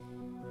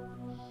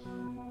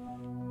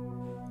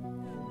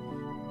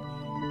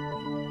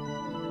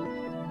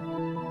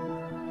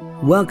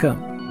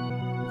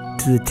Welcome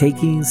to the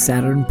Taking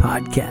Saturn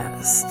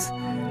podcast.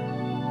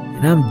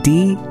 And I'm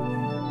D.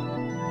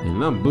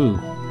 And I'm Boo.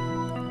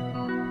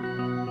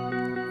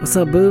 What's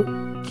up, Boo?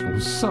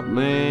 What's up,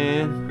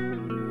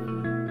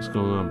 man? What's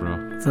going on, bro?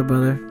 What's up,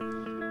 brother?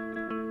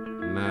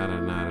 Nada,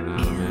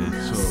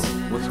 man. So,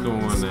 what's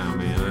going on now,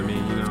 man? I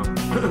mean,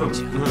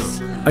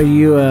 Are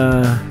you,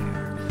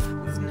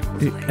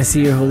 I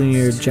see you're holding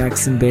your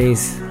Jackson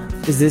bass.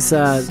 Is this,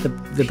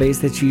 the bass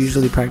that you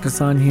usually practice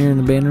on here in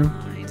the band room?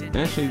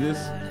 Actually,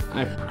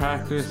 I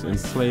practice and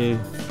play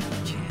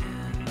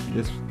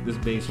this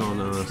bass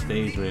on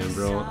stage, man,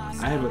 bro.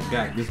 I haven't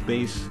got this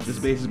bass. This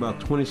bass is about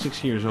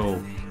 26 years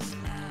old.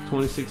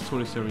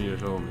 27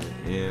 years old, man.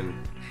 And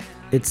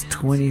it's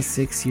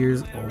 26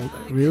 years old?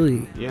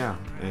 Really? Yeah,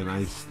 and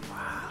it's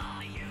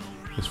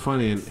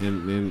funny,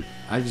 and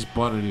I just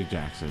bought a new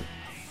Jackson.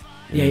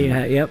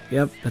 Yep,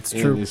 that's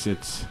true.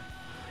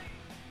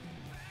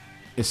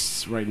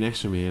 It's right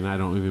next to me, and I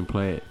don't even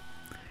play it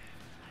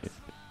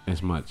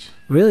as much.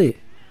 Really?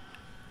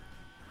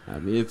 I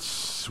mean,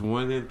 it's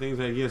one of the things,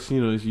 I guess,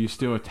 you're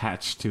still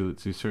attached to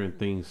certain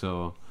things,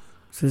 so...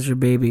 This is your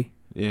baby.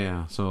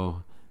 Yeah,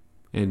 so...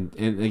 And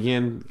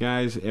again,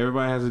 guys,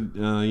 everybody has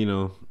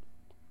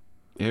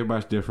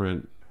everybody's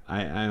different.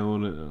 I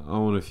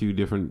own a few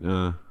different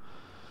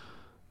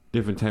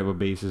type of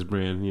basses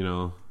brand,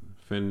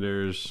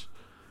 Fenders,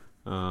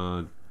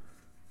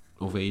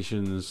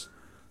 Ovations,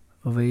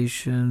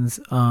 Ibanez.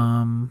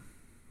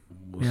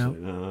 Yeah.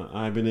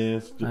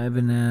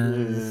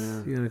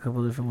 You got a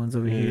couple different ones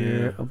over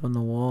here up on the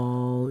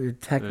wall. Your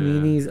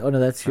Techninis. Oh no,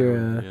 that's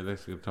your.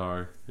 That's the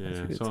guitar. Yeah. That's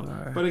your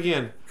guitar. So, but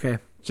again, okay.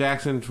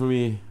 Jackson for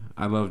me,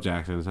 I love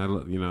Jacksons.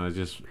 It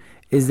just.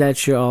 Is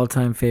that your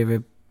all-time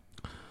favorite?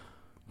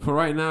 For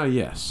right now,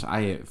 yes.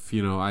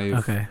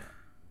 Okay.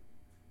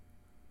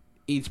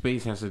 Each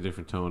bass has a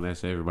different tone.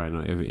 That's everybody know.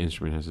 Every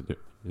instrument has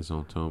its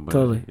own tone. But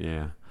totally.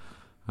 Yeah.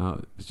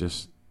 It's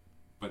just,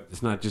 but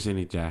it's not just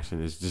any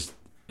Jackson. It's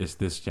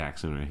this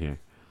Jackson right here.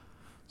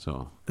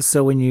 So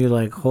when you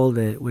like hold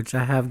it, which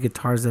I have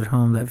guitars at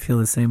home that feel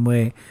the same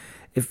way,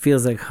 it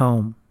feels like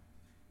home.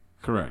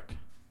 Correct.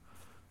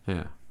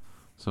 Yeah.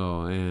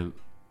 So and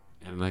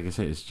like I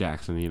said, it's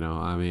Jackson.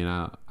 I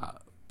mean,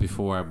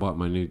 before I bought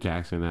my new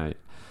Jackson,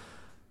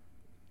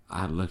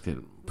 I looked at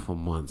it for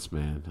months,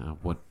 man.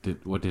 What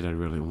did I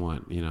really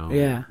want?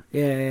 Yeah.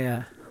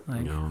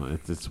 Like,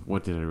 it's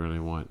what did I really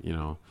want?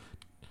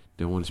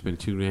 Didn't want to spend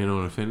 $2,000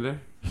 on a Fender.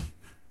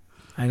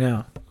 I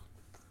know.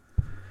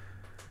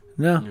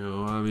 No. I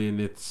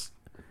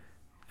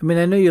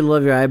know you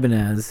love your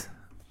Ibanez.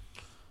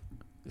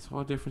 It's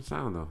all different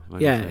sound, though.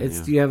 Like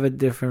you have a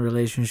different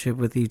relationship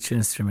with each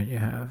instrument you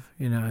have.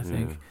 I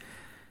think.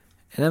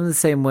 And I'm the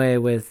same way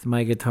with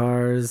my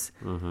guitars,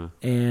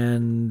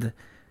 and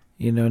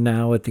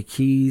now with the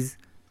keys,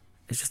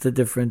 it's just a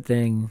different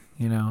thing,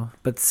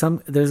 But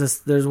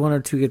there's one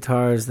or two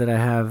guitars that I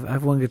have. I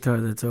have one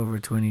guitar that's over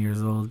 20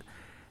 years old,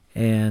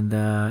 and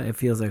it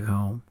feels like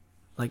home.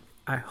 Like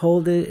I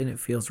hold it and it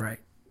feels right.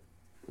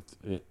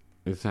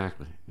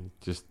 Exactly.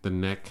 Just the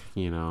neck,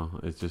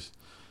 it's just.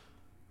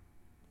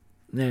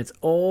 And it's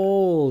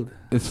old.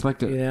 It's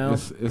like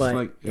it's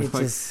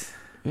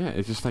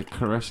just like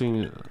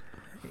caressing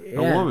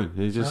a woman.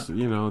 It's just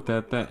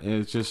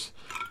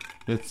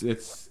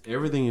it's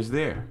everything is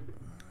there.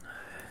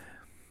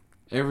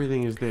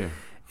 Everything is there.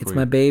 It's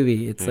my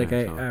baby. It's like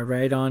I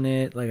write on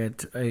it. Like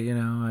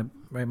I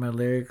write my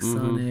lyrics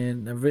on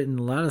it. I've written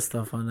a lot of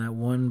stuff on that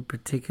one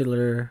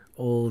particular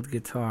old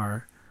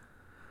guitar.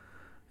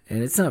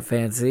 And it's not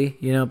fancy,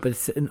 but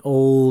it's an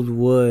old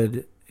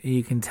wood.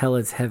 You can tell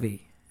it's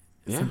heavy.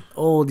 It's an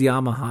old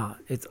Yamaha.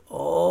 It's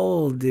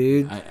old,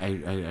 dude. I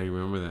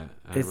remember that.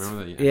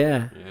 Remember that.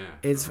 Yeah.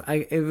 It's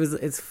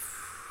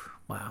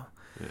wow.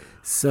 Yeah.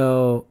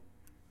 So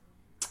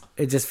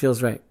it just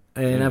feels right.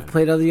 And I've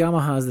played other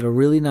Yamahas that are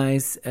really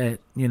nice at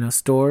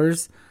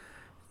stores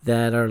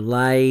that are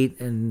light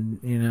and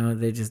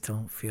they just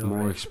don't feel more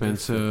right.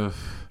 Expensive.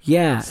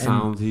 Yeah,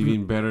 sounds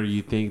even better.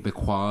 You think the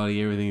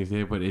quality, everything is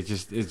there, but it's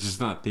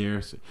just not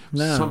there.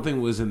 No. Something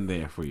wasn't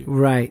there for you,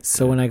 right?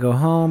 So when I go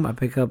home, I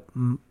pick up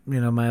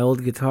my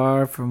old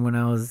guitar from when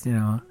I was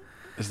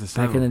it's the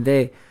sound. Back in the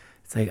day.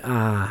 It's like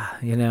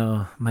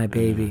my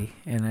baby,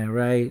 and I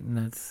write, and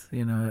that's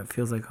it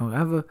feels like home. I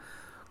have a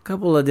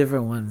couple of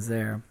different ones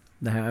there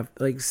that have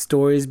like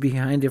stories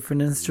behind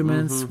different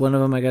instruments. One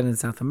of them I got in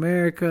South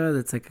America.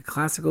 That's like a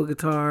classical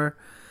guitar.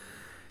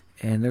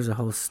 And there's a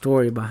whole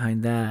story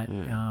behind that,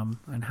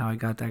 and how I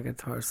got that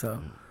guitar.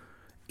 So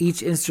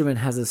each instrument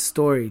has a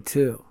story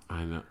too.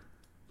 I know.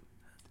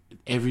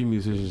 Every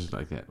musician is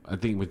like that. I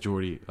think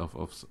majority of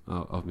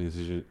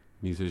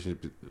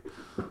musicians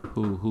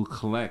who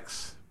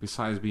collects,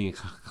 besides being a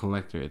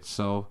collector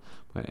itself,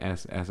 but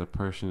as a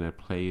person that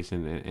plays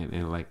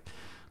and like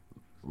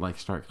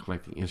start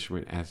collecting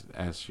instrument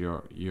as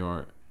your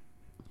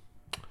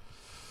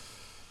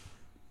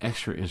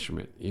extra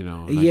instrument, you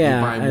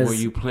buy more,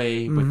 you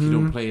play, but you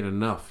don't play it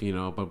enough,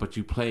 but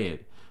you play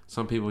it.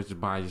 some people just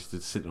buy just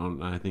to sit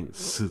on. I think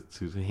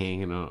to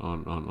hanging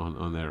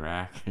on their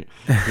rack,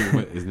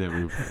 but it's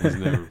never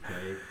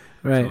played.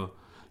 Right. So,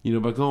 you know,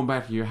 but going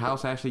back to your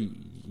house, actually,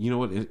 you know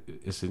what?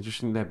 It's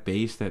interesting that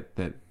bass that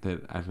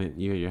I lent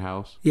you at your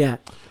house. Yeah.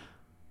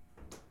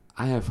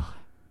 I have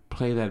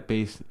played that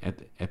bass at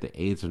the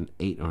age of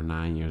 8 or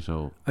 9 years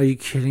old. Are you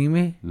kidding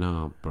me?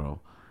 No, bro.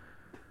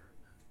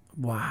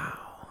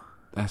 Wow.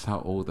 That's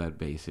how old that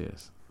bass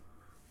is.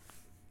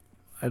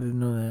 I didn't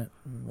know that.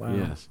 Wow.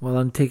 Yes. Well,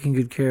 I'm taking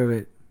good care of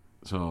it.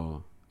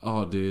 So,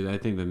 oh, dude, I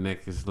think the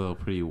neck is a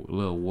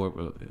little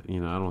warped. You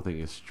know, I don't think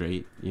it's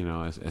straight. You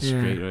know, as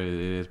straight as it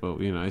is,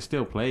 but you know, it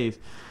still plays.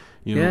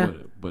 You know,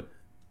 but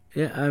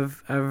yeah,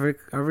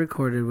 I've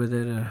recorded with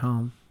it at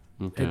home.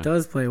 okay. It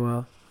does play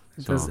well.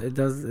 It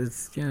does.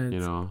 It's yeah. You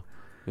know,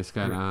 it's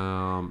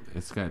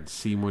got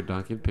Seymour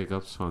Duncan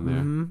pickups on there.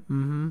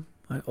 Mm-hmm.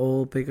 Like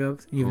old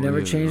pickups. You've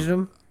never changed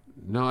them?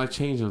 No, I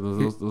changed them.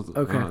 Those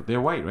okay.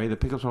 They're white, right? The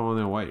pickups are on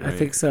there white, right? I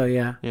think so.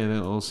 Yeah. Yeah,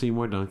 they're old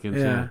Seymour Duncans.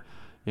 Yeah.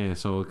 Yeah.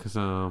 So, cause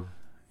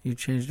you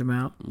changed them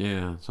out.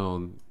 Yeah.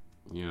 So,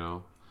 you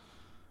know,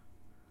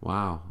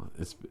 wow.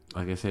 It's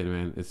like I said,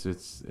 man. It's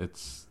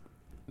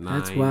 9.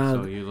 That's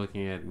wild. So you're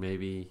looking at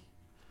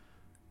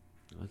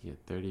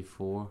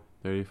 34,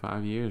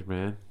 35 years,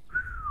 man.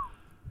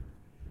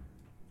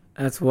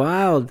 That's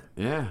wild.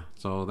 Yeah.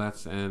 So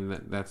that's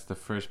the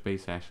first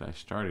bass actually I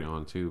started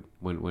on too.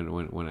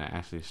 When I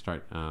actually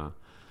start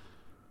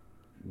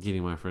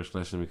getting my first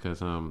lesson,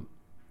 because I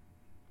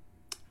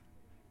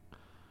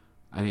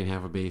didn't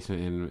have a bass,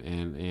 and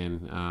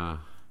the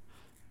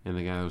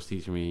guy that was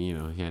teaching me, you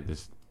know, he had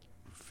this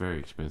very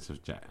expensive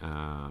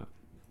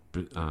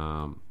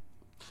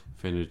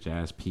Fender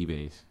Jazz P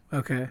bass.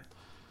 Okay.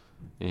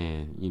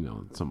 And you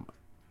know,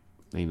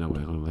 ain't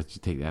nobody gonna let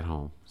you take that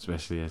home,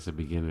 especially as a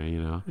beginner,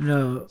 you know.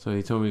 No. So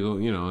he told me go,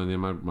 you know, and then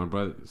my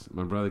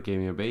brother gave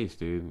me a bass,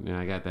 dude, and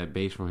I got that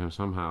bass from him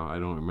somehow. I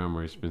don't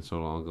remember. It's been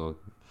so long ago.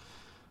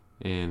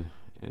 And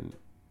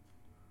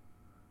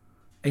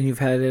you've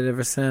had it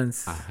ever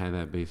since. I had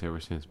that bass ever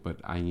since, but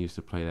I used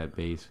to play that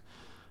bass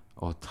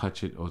or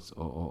touch it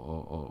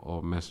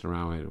or mess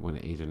around with it when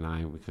at the age of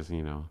 9, because,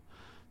 you know,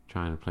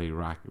 trying to play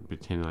rock,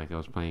 pretending like I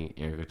was playing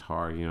air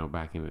guitar, you know,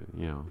 back in the,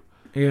 you know.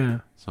 Yeah.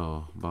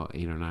 So about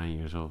 8 or 9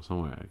 years old,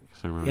 somewhere.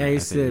 Yeah, I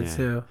used to do it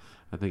too.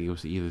 I think it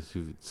was either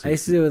I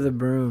used to do it with a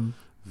broom.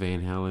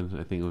 Van Halen.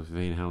 I think it was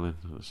Van Halen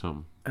or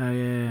something. Oh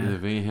yeah. Either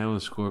Van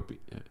Halen,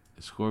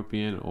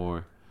 Scorpion,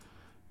 or,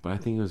 but I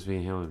think it was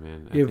Van Halen,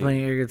 man. You were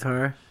playing air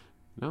guitar?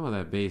 No,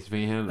 that bass,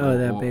 Van Halen. Oh,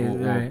 that bass, or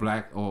right.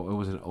 black. Or it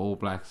was an old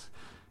black.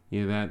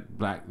 Yeah, that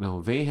black.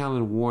 No, Van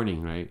Halen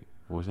Warning, right?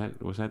 Was that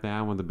the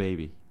album, The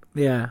Baby?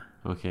 Yeah.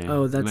 Okay.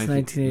 Oh, that's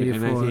 1984.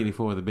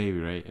 1984, The Baby,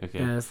 right? Okay.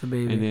 Yeah, that's The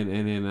Baby. And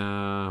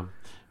then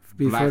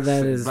before Black,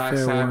 that is Black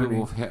Fair Sabbath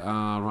Warning. with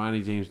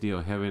Ronnie James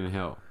Dio, Heaven and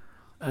Hell.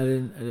 I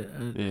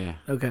didn't. Yeah.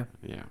 Okay.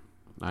 Yeah,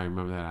 I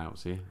remember that album.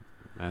 See,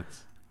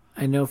 that's.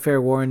 I know Fair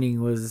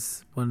Warning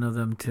was one of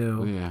them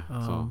too. Yeah.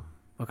 So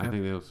okay. I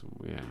think that was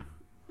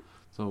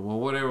So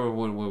whatever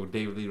when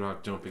David Lee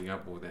Roth jumping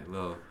up with that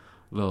little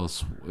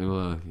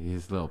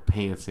his little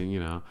pants, and you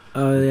know.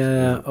 Oh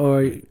yeah.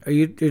 Or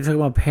you're talking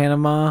about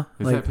Panama?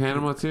 Is that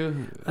Panama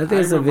too? I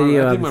think it's a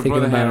video. I think I'm my thinking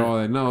brother had about. all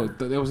that. No,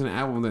 there was an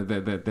album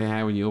that they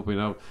had when you open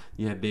it up.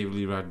 You had David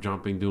Lee Roth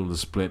jumping, doing the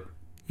split.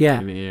 Yeah.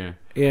 In the air.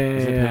 Yeah.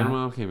 Is it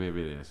Panama? Okay,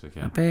 maybe it is.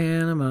 Okay.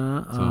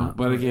 Panama. So,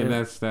 but again,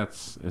 yeah.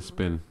 that's it's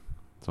been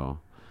so.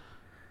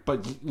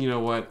 But you know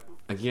what?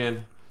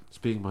 Again,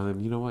 speaking about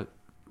them, you know what?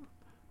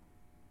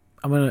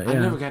 I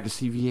never got to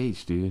see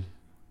VH, dude.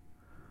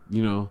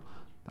 You know,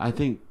 I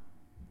think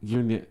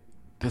they're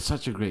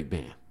such a great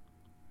band.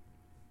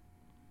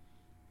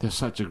 They're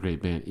such a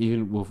great band,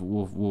 even with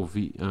Roth,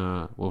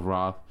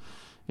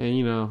 and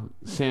you know,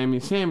 Sammy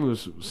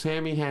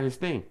had his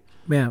thing.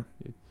 Yeah.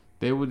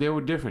 They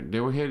were different. They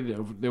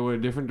were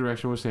a different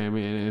direction with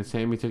Sammy, and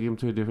Sammy took him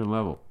to a different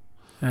level.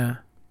 Yeah.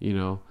 You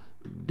know,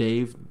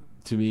 Dave,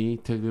 to me,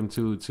 took them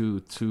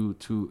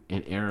to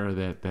an era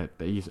that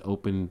they just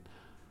opened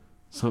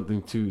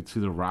something to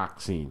the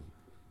rock scene.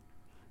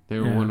 They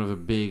were one of the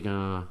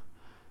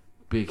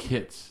big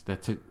hits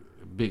that took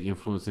big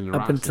influence in the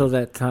rock scene. Up until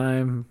that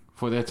time.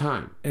 For their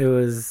time. It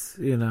was,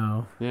 you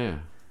know. Yeah.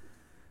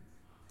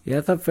 Yeah,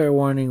 I thought Fair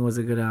Warning was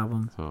a good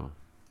album. So.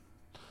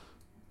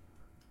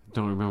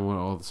 Don't remember what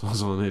all the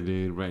songs on there,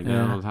 dude, right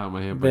now on the top of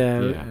my head. But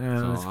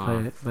let's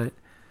play it. But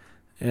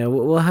yeah,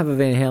 we'll have a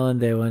Van Halen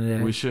day one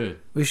day. We should.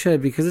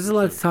 Because there's a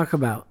lot to talk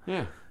about.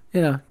 Yeah. You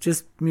know,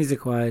 just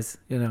music-wise,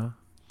 you know.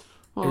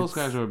 Well, those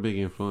guys were a big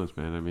influence,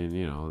 man. I mean,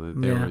 you know,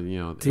 they were, you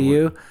know. To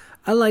you,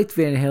 I liked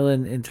Van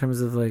Halen in terms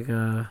of like,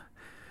 all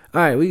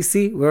right, we're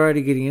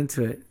already getting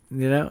into it,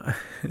 you know?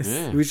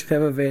 Yeah. We should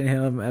have a Van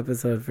Halen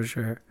episode for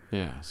sure.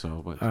 Yeah,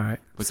 so, but. All right.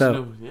 But so, you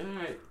know, yeah, all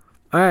right.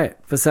 All right,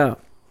 so,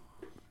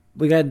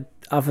 we got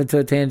off into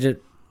a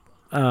tangent,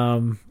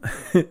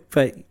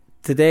 but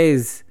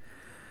today's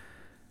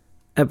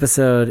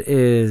episode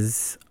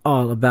is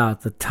all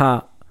about the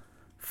top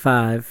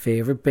 5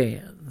 favorite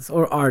bands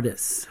or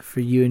artists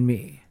for you and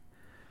me.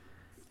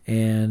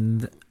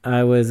 And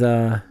I was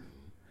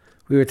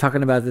we were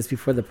talking about this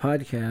before the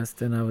podcast,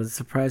 and I was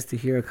surprised to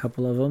hear a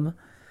couple of them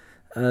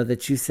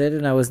that you said,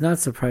 and I was not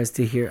surprised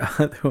to hear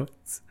other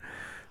ones.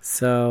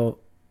 So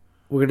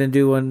we're gonna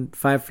do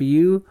 5 for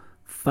you,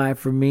 5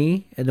 for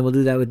me, and then we'll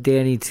do that with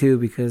Danny too,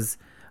 because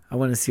I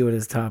want to see what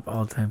his top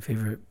all-time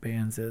favorite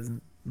bands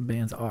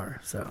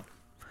are.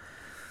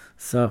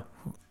 So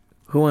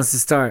who wants to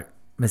start,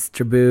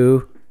 Mr.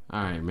 Boo?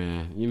 All right,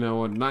 man. You know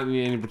what? Not in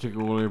any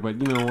particular order, but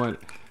you know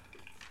what?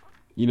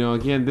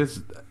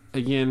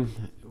 Again,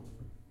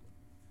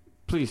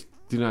 please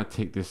do not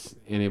take this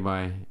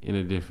anybody in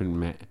a different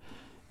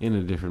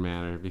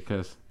manner,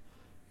 because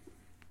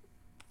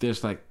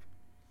there's like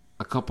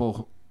a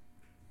couple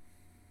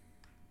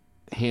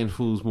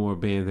handfuls more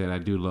bands that I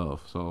do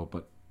love. So,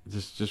 but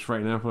just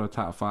right now for the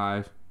top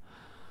 5,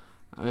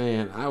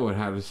 and I would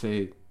have to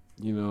say,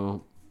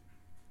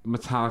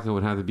 Metallica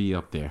would have to be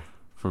up there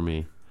for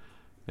me.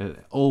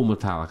 Old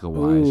Metallica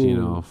wise,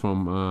 Ooh.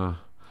 From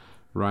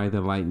Ride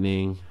the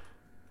Lightning.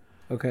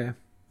 Okay.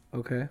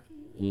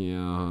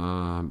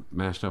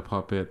 Master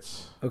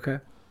Puppets. Okay.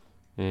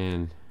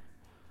 And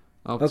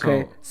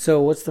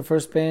so what's the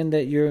first band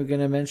that you're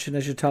gonna mention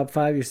as your top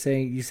 5? You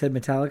said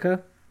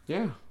Metallica?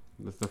 Yeah,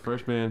 that's the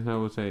first band I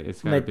would say.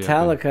 It's gotta be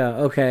Metallica.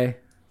 Okay.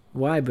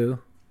 Why, Boo?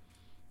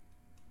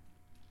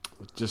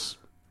 Just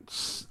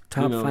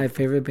top 5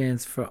 favorite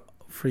bands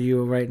for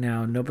you right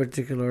now. No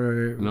particular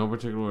order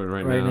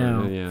right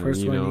now. Yeah,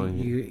 first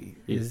one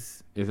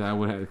is I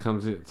would have, it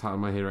comes to the top of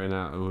my head right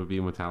now. It would be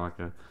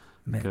Metallica.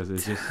 Because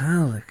it's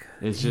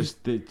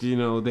just that,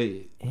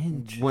 they,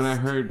 when I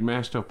heard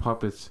Master of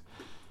Puppets,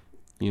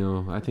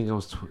 I think I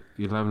was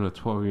 11 or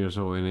 12 years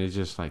old, and it's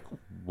just like,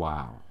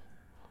 wow.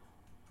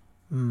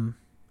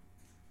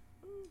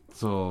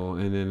 So,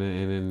 and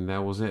then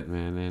that was it,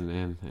 man.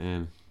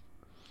 And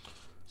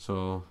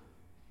so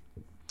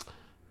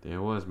there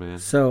it was, man.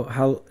 So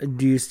how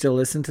do you still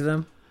listen to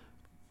them?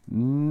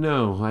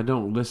 No, I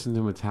don't listen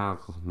to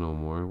Metallica no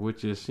more,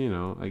 which is,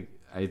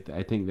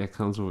 I think that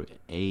comes with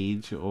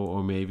age,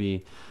 or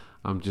maybe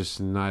I'm just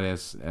not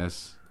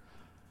as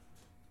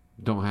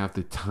don't have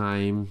the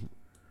time,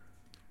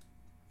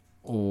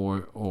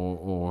 or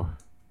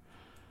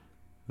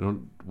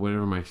don't,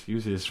 whatever my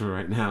excuse is for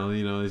right now.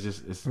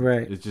 It's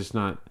right. It's just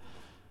not.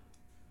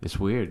 It's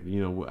weird,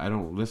 I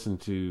don't listen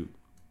to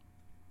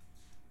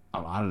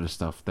a lot of the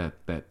stuff that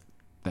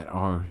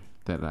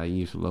I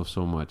used to love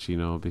so much,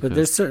 because. But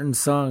there's certain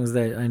songs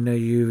that I know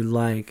you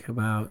like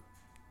about.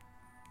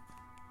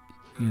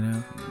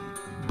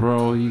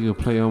 Bro, you can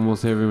play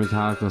almost every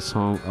Metallica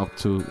song up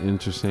to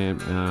Enter Sam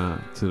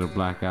to the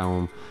Black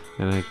Album,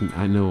 and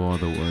I know all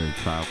the words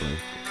probably.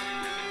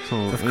 So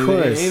of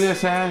course, ain't that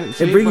sad?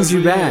 It brings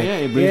you back. Yeah,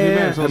 it brings you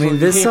back. So,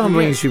 this song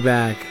brings you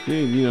back.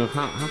 Dude,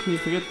 how can you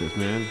forget this,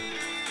 man?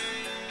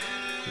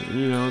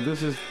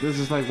 This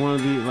is like one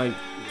of the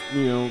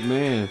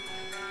man.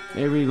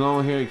 Every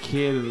long-haired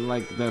kid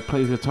that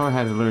plays guitar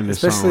had to learn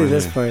this Especially song.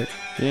 Especially this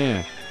part.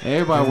 Yeah.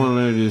 Everybody want to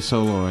learn this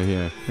solo right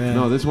here. Yeah.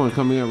 No, this one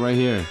coming up right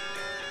here.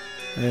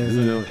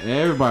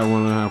 Everybody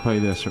want to learn how to play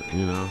this.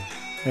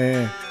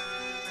 Yeah.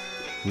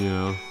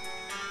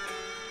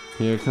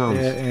 Here it comes.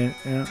 Yeah, and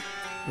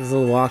there's a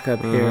little walk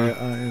up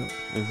here.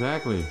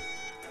 Exactly.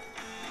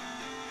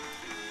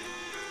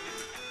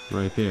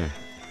 Right there.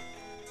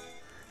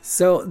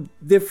 So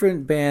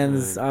different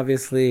bands,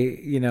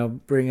 obviously,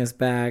 bring us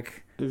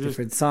back.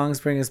 Different songs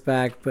bring us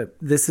back, but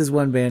this is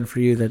one band for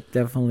you that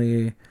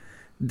definitely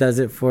does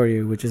it for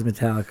you, which is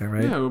Metallica,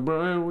 right? Yeah,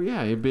 bro.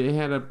 Yeah, it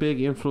had a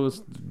big influence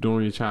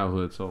during your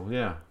childhood. So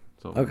yeah.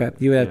 So okay,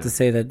 you would have to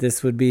say that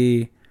this would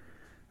be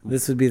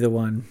the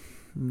one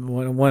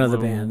of the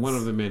bands. One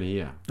of the many,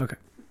 yeah. Okay.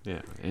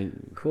 Yeah,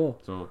 and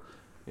cool. So,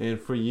 and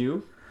for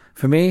you?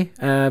 For me,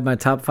 my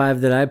top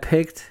 5 that I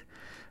picked,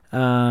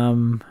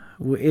 in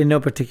no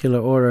particular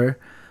order,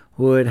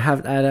 I'd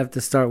have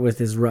to start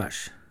with is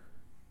Rush.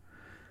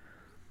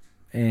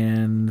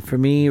 And for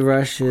me,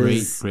 Rush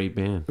is great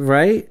band,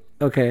 right?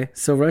 Okay,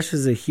 so Rush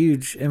is a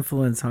huge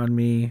influence on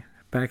me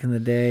back in the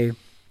day.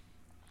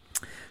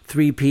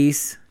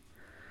 3-piece,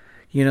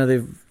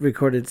 they've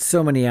recorded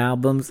so many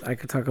albums. I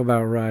could talk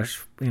about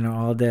Rush,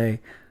 all day.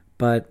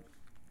 But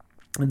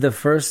the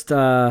first,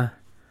 I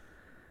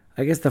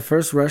guess the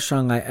first Rush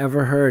song I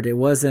ever heard, it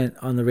wasn't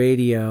on the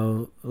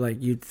radio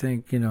like you'd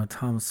think,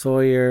 Tom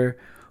Sawyer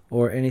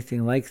or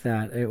anything like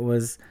that. It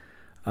was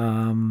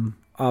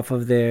off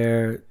of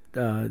their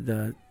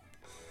the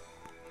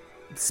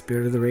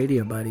Spirit of the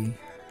Radio, buddy.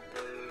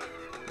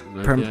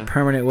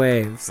 Permanent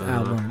Waves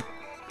album.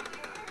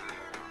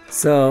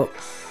 So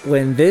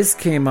when this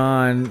came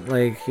on,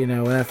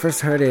 when I first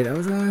heard it, I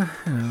was I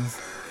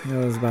think I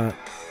was about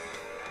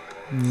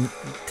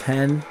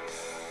 10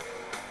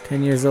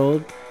 years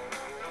old.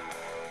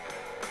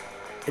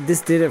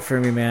 This did it for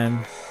me, man.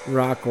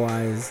 Rock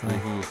wise,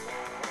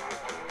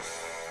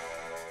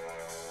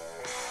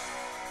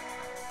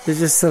 there's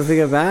just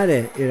something about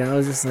it, I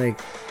was just like,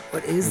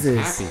 what is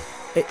this? Happy.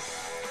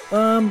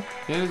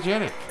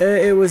 Energetic.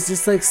 It was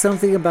just like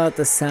something about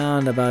the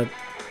sound, about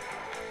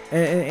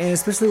and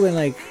especially when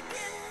like,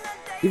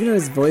 even though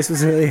his voice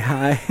was really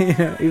high,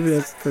 even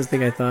that's the first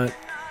thing I thought.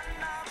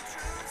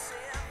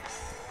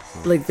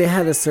 Like they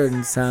had a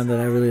certain sound that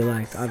I really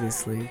liked,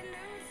 obviously,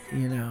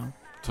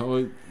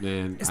 Totally,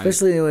 man.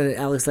 Especially when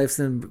Alex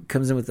Lifeson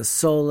comes in with the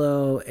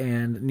solo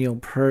and Neil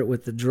Peart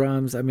with the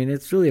drums. I mean,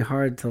 it's really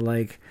hard to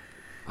like.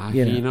 How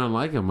can you not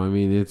like him? I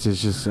mean, it's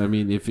just. I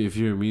mean, if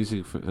you're a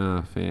music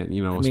fan,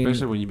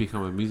 especially when you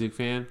become a music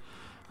fan,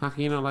 how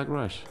can you not like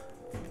Rush?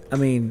 I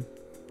mean,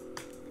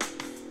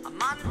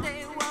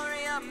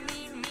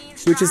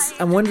 which is,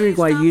 I'm wondering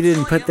why you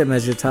didn't put them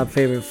as your top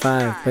favorite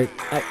 5. But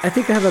I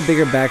think I have a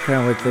bigger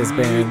background with this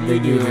band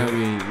than you do. I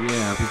mean,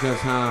 yeah, because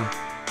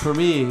for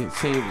me,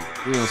 same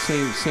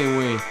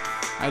way,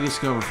 I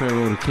discovered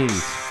Pharaoh the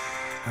Kings.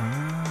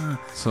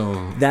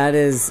 So that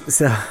is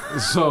so.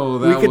 So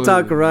that we could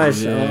talk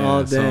Rush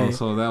all day.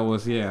 So that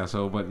was and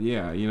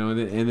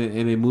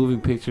the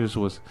moving pictures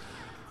was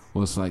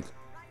like,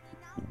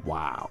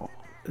 wow.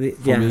 For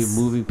me,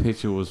 moving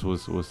picture was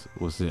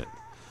it.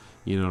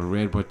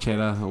 Red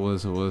Barchetta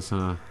was.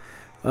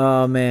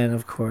 Oh man,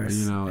 of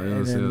course. It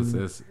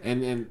was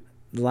and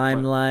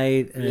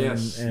Limelight and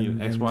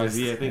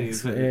XYZ. I think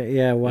it's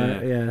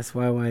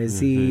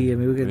YYZ. I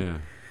mean, we could. Yeah.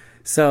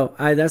 So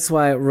that's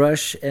why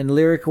Rush, and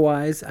lyric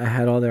wise, I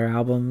had all their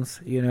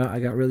albums. I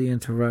got really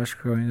into Rush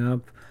growing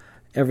up.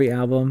 Every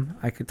album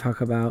I could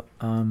talk about.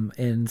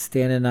 And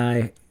Stan and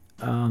I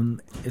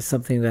is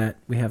something that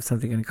we have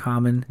something in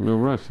common. No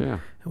Rush, yeah.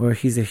 Where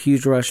he's a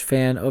huge Rush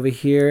fan. Over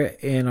here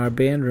in our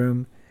band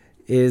room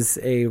is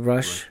a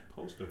Rush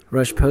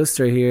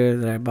poster here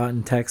that I bought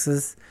in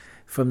Texas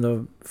from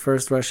the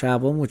first Rush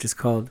album, which is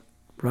called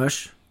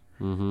Rush,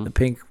 the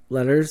pink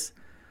letters.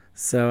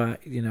 So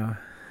you had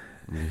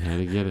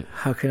to get it.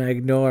 How can I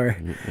ignore?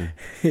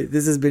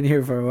 This has been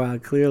here for a while.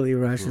 Clearly,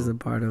 Rush is a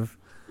part of,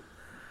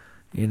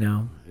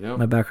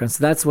 my background.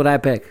 So that's what I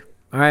pick.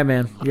 All right,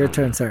 man. Your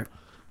turn, sir.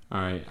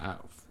 All right. I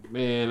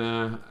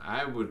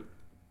would...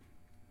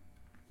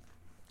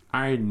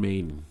 Iron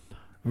Maiden.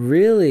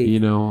 Really?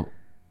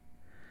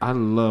 I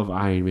love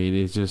Iron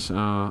Maiden. It's just...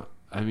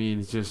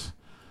 it's just...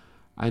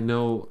 I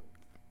know...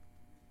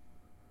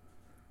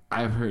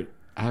 I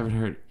haven't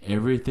heard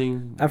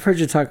everything. I've heard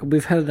you talk.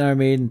 We've had an Iron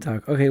Maiden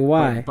talk. Okay,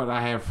 why? But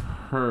I have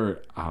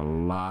heard a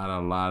lot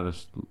of,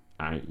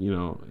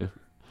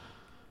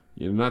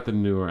 not the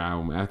newer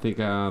album. I think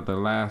the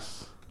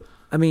last.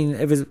 I mean,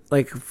 it was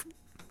like.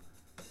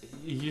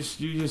 You just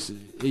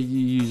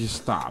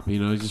stop.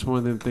 It's just one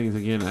of them things.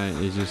 Again,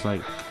 it's just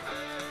like,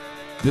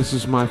 this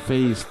is my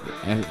face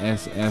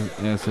as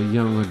a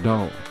young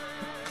adult.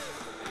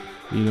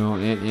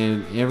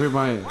 And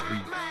everybody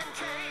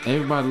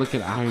look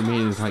at Iron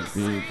Maiden as like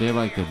they're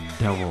like the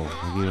devil,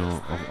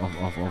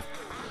 of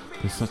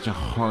they're such a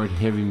hard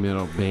heavy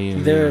metal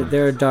band.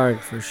 They're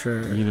dark for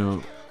sure.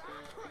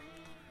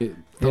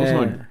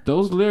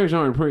 Those lyrics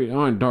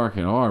aren't dark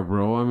at all,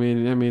 bro. I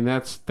mean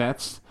that's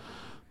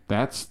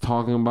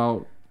talking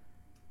about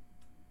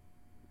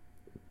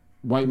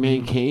white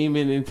man came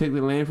in and took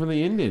the land from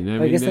the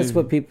Indian. I guess that's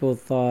what people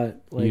thought.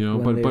 Like,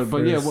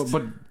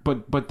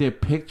 but their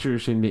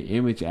pictures and the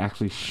image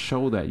actually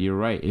show that. You're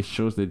right. It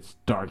shows this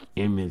dark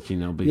image,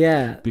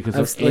 because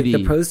of Eddie.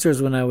 Like the posters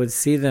when I would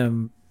see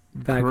them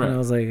back when I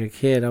was like a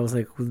kid, I was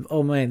like,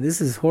 oh man,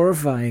 this is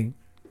horrifying,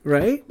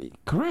 right?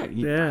 Correct.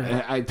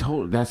 Yeah. I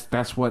told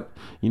that's what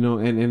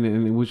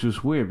and which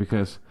was weird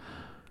because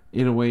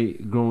in a way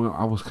growing up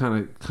I was kind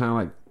of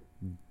like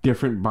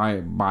different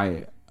by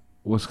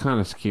was kind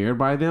of scared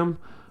by them.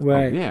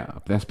 Right.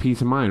 That's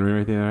Peace of Mind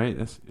right there, right?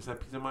 Is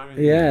that Peace of Mind right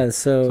there? Yeah,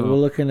 so we're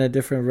looking at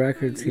different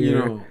records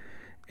here.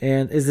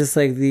 And is this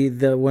like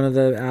the one of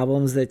the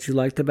albums that you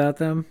liked about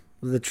them?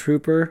 The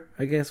Trooper,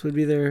 I guess, would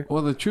be their...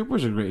 Well, the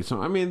Troopers are great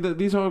songs. I mean,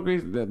 these are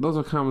great. Those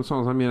are common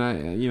songs. I mean,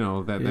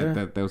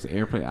 that was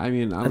airplay. I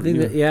mean, I think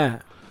that, yeah.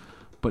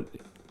 But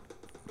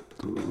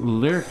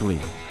lyrically,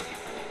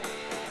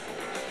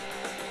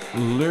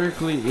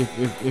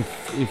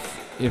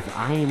 if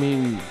Iron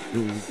Maiden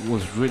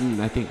was written,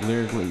 I think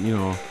lyrically,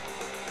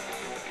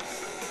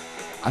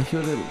 I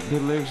feel that the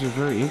lyrics are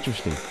very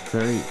interesting.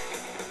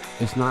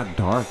 It's not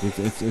dark.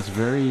 It's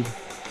very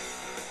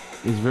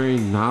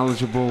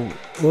knowledgeable.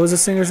 What was the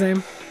singer's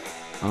name?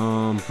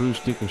 Bruce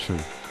Dickinson.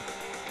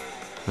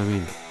 I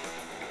mean,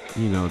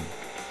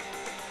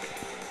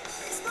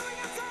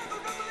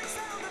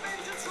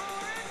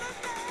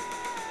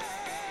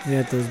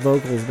 Yeah, those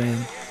vocals,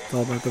 man. It's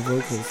all about the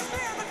vocals.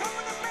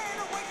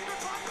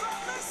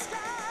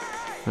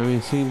 I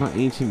mean, sing about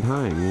ancient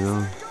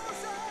time,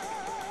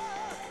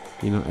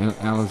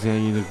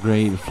 Alexander the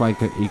Great,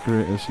 Flight of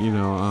Icarus,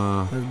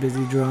 Those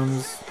busy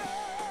drums.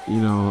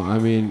 I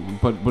mean,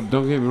 but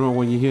don't get me wrong.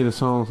 When you hear the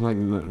songs like,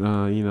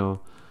 Number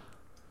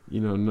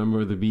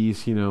of the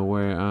Beast,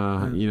 where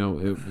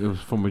it was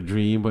from a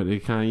dream, but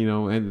it kind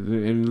of,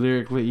 and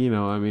lyrically,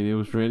 I mean, it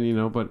was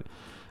written, but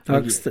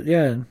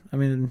yeah, I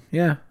mean,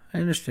 yeah, I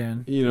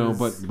understand.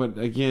 But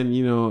again,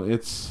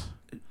 it's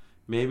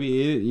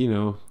maybe it,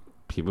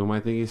 people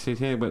might think it's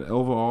satanic, but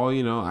overall,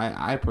 you know,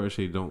 I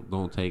personally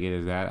don't take it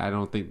as that. I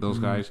don't think those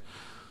guys,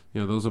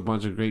 you know, those are a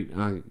bunch of great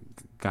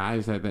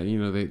guys that you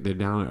know they're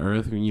down to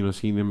earth. You know,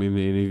 seeing them in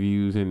the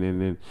interviews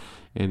and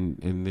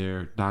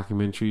their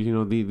documentaries. You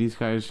know, these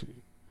guys,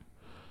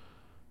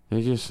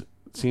 they just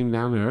seem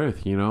down to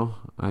earth. You know,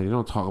 they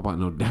don't talk about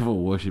no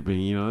devil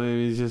worshiping. You know,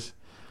 it's just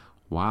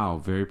wow,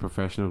 very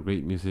professional,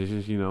 great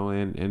musicians. You know,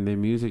 and their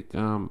music.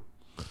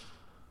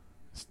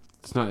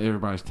 It's not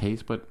everybody's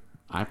taste, but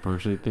I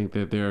personally think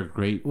that they're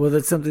great. Well,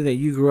 that's something that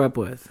you grew up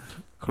with.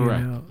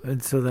 Correct. You know?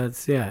 And so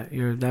that's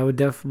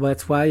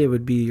that's why it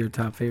would be your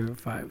top favorite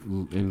 5.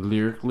 And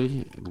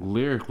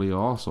lyrically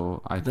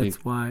also, I think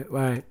that's why,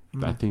 right?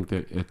 I think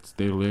that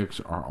their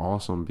lyrics are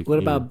awesome. What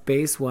about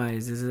bass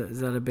wise? Is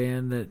that a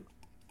band that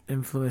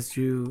influenced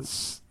you?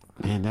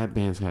 Man, that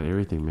band's got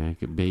everything, man.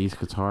 Bass,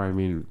 guitar. I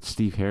mean,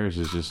 Steve Harris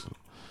is just.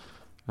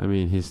 I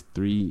mean, his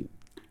 3.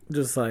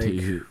 Just like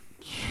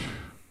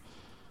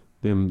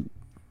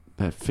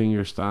that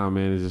finger style,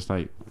 man, is just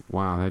like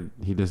wow. That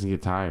he doesn't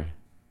get tired.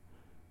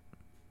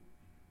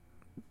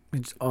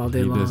 It's all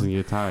day long. He doesn't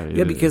get tired.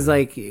 Yeah, because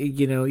like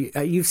you know,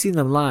 you've seen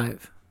them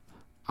live.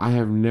 I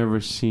have never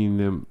seen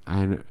them.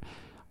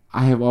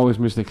 I have always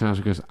missed their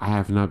concert because I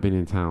have not been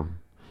in town.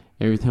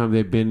 Every time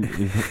they've been,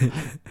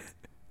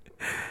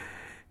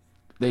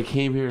 they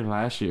came here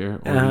last year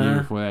or the year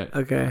before that.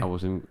 Okay, I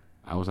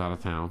was out of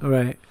town.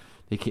 Right.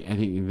 I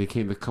think they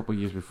came a couple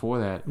years before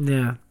that.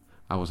 Yeah.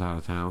 I was out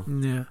of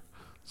town. Yeah.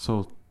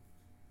 So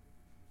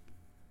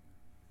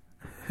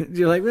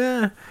you're like,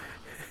 that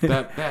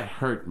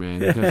hurt, man,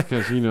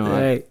 because you know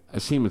right. I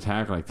seen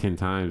Metallica like 10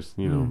 times.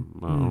 You know,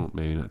 well,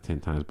 maybe not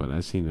 10 times, but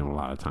I've seen them a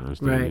lot of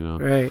times. Too, right. You know?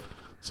 Right.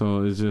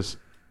 So it's just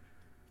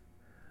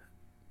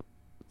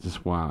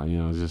wow. You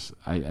know, just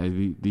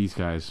these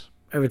guys.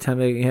 Every time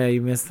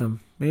you miss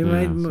them. Maybe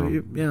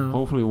you know.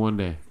 Hopefully one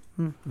day.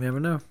 You never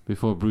know.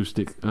 Before Bruce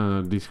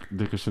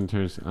Dickinson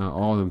turns,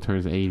 all of them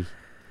turns 80.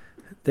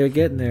 They're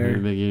getting there.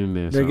 They're getting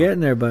there. They're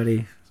getting there,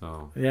 buddy.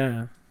 So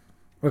yeah.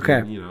 Okay.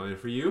 And, you know, and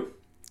for you?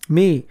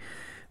 Me,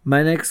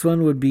 my next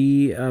one would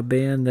be a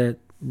band that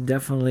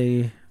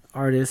definitely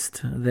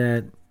artist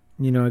that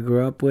you know I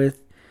grew up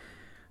with,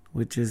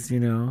 which is you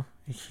know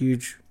a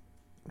huge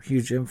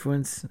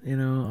influence you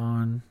know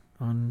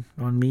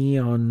on me,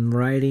 on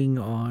writing,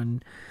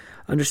 on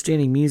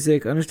understanding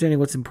music, understanding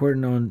what's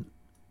important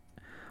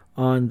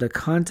on the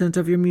content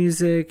of your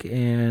music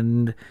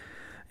and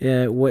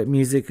what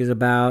music is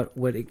about,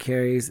 what it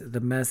carries,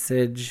 the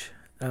message,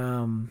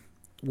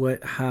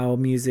 how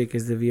music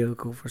is the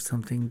vehicle for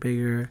something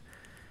bigger.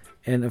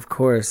 And of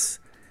course,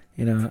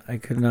 you know, I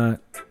could not,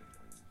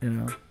 you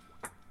know,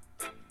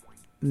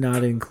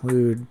 not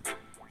include,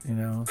 you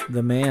know,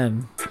 the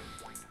man.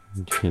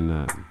 You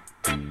cannot,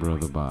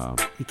 Brother Bob.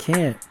 You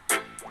can't.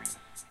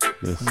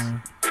 This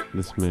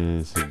man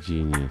is a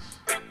genius.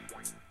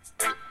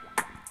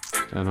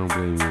 I don't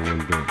blame you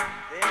one bit.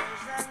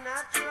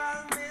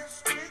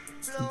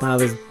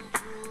 Bob is a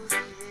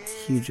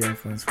huge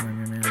influence for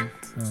me, man.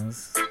 So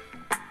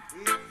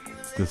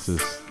this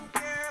is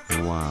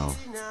wow.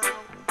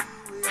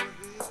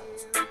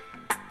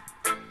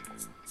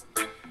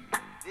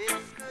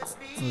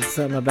 There's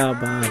something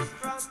about Bob.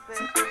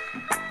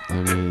 I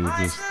mean,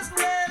 just.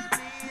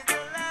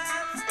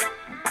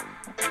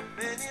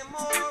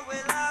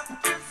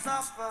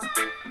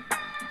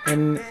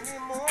 And the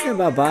thing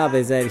about Bob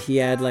is that he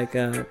had like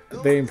a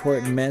very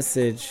important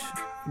message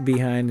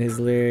behind his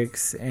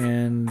lyrics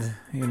and,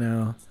 you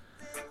know,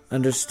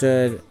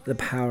 understood the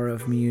power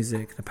of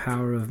music, the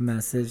power of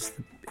message.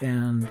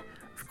 And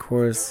of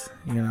course,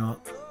 you know,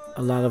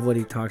 a lot of what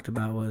he talked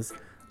about was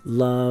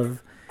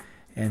love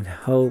and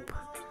hope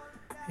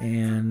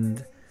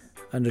and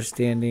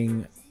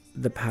understanding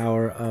the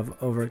power of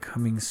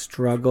overcoming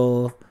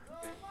struggle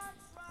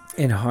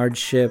and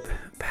hardship,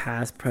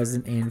 past,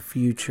 present, and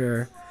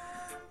future.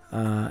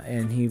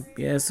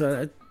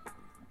 So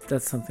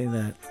that's something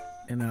that,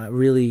 you know, I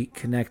really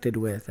connected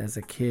with as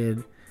a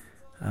kid.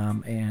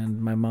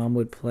 And my mom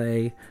would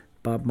play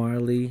Bob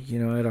Marley, you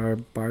know, at our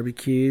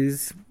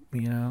barbecues,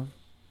 you know.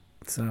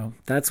 So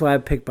that's why I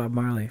picked Bob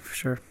Marley for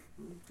sure.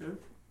 Okay.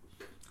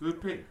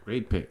 Good pick.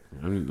 Great pick.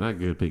 I mean, not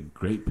good pick,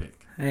 great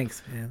pick.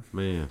 Thanks, man.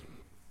 Man.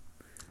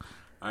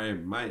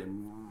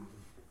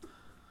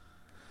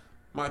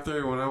 My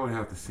third one, I would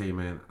have to say,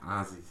 man,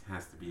 Ozzy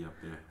has to be up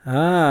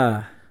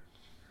there.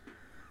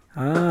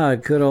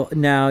 Good old.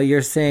 Now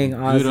you're saying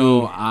Ozzy. Good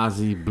old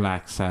Ozzy,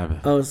 Black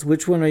Sabbath. Oh, so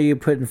which one are you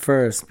putting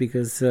first?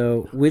 Because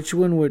which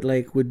one would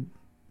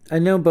I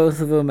know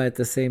both of them at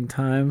the same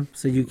time,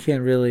 so you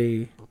can't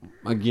really.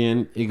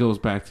 Again, it goes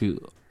back to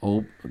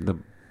the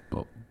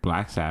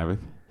Black Sabbath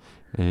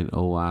and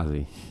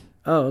Ozzy.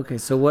 Oh, okay.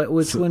 So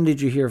which one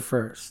did you hear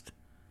first?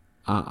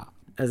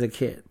 As a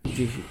kid,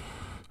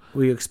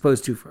 were you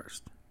exposed to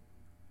first?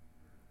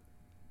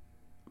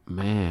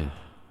 Man,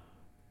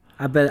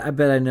 I bet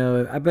I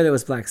know. I bet it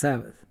was Black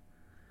Sabbath.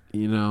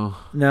 You know,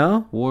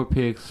 no. War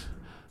Pigs,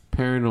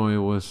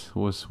 Paranoia was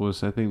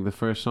I think the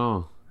first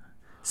song.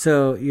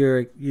 So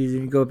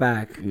you go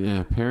back.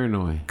 Yeah,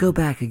 Paranoid. Go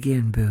back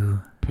again,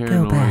 boo.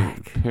 Paranoid. Go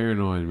back.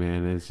 Paranoid,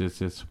 man. It's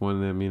one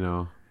of them,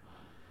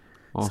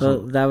 Also, So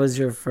that was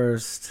your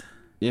first.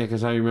 Yeah,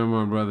 because I remember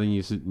my brother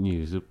used to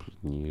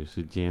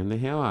jam the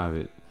hell out of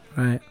it.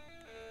 Right.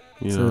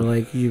 You So know?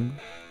 like you.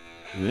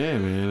 Yeah,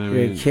 man.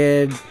 You're a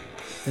kid,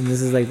 and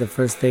this is like the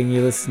first thing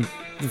you listen.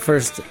 The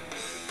first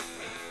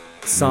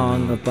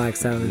song of Black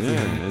Sabbath.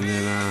 Yeah,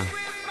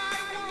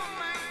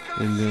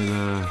 and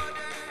then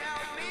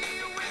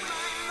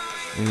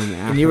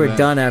after and you were that,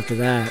 done after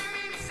that.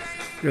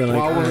 You're like,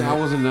 well, I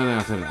wasn't done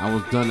after that. I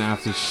was done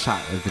after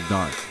Shot at the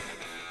Dark.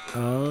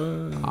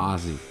 Oh.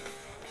 Ozzy.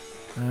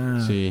 Ah.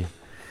 See.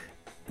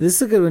 This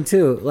is a good one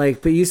too.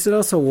 Like, but you said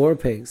also War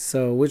Pigs.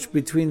 So which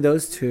between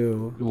those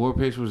two? War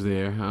Pigs was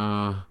there.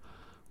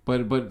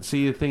 But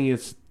see, the thing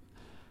is,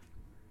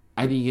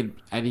 I didn't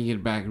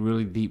get back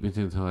really deep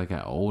into it until I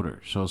got older.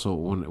 So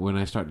when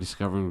I start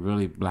discovering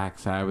really Black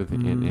Sabbath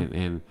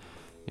and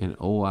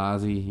old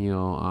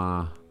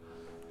Ozzy,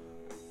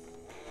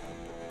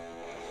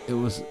 it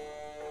was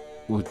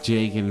with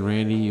Jake and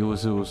Randy.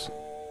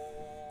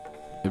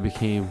 It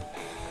became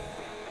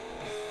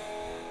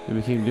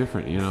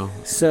different,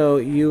 So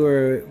you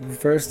were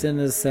first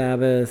into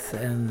Sabbath,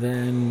 and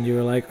then you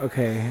were like,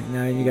 okay,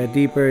 now you got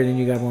deeper, and then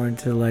you got more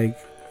into like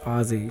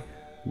Ozzy.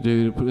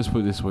 Dude, let's put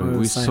it this way: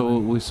 we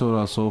sold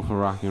our soul for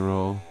rock and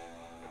roll.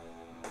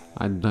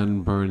 I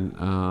done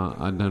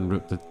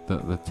ripped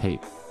the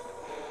tape.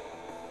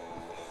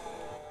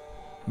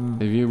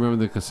 If you remember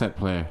the cassette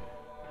player,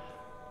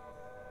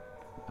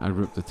 I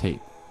ripped the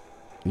tape.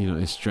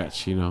 It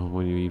stretched.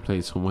 When you play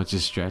so much,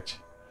 it stretch.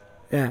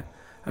 Yeah,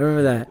 I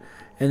remember that.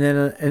 And then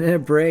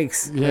it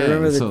breaks. Yeah, I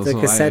remember the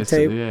cassette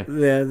tape. Yeah,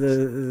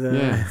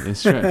 it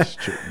stretched.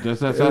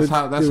 That's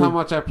how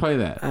much I play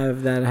that.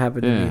 That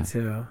happened to me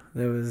too.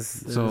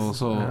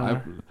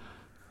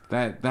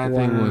 That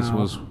thing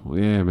was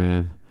yeah,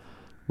 man.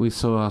 We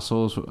sold our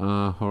souls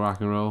for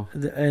rock and roll.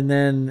 And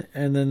then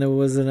there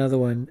was another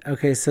one.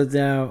 Okay, so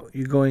now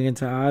you're going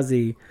into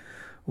Ozzy.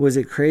 Was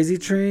it Crazy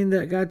Train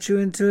that got you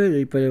into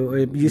it? But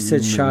you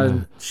said Shot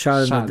in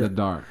the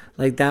Dark.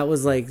 Like that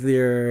was like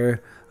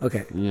your.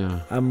 Okay.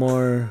 Yeah. I'm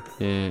more.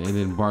 Yeah, and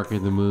then Bark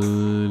at the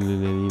Moon,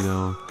 and then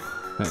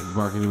that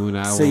Bark at the Moon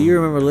album. So you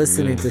remember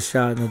listening to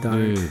Shot in the Dark?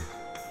 Dude,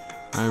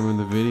 I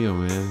remember the video,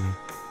 man.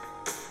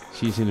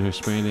 She's in her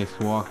spandex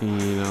walking,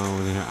 with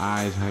her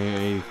eyes, her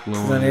hair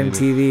glowing. On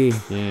MTV.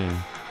 Yeah.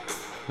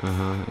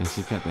 And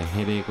she got the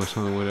headache or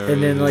something, whatever.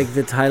 And then like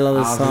the title of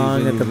the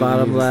song at the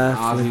bottom left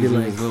would be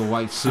like his little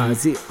white suit.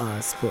 Ozzy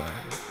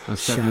Osbourne.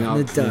 Shot in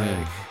the Dark.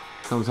 Yeah.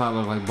 Comes out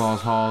look like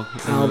Boss Hogg.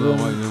 Album.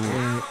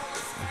 Yeah.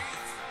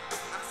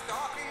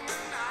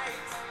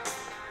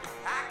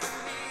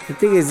 The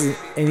thing is,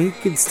 and he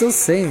could still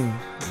sing.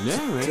 Yeah,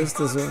 man. Just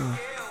as well.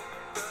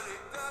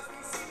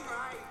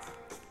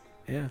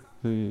 Yeah.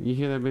 You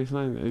hear that bass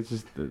line? It's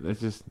just.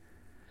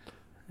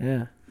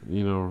 Yeah.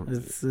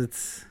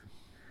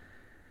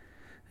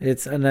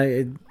 It's and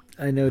I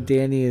know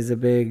Danny is a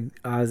big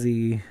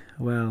Ozzy.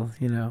 Well,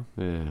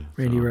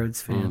 Randy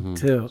Rhoads fan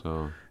too.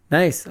 So.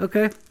 Nice.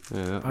 Okay.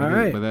 Yeah, all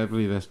right. But I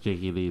believe that's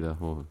Jakey Lee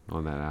on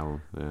that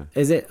album. Yeah.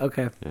 Is it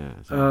okay? Yeah.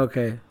 So.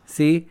 Okay.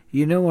 See,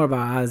 you know more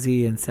about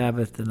Ozzy and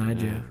Sabbath than I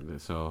do. Yeah,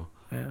 so.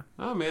 Yeah.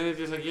 Oh man, it's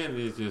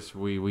just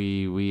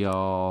we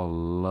all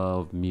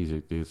love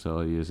music, dude.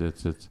 So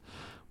it's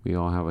we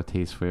all have a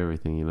taste for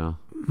everything,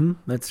 Mm-hmm.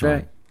 That's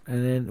right.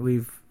 And then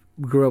we've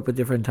grew up with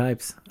different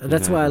types.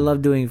 That's why I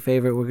love doing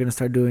favorite. We're gonna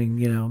start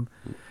doing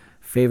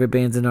favorite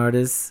bands and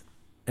artists.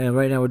 And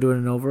right now we're doing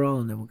an overall,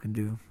 and then we can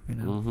do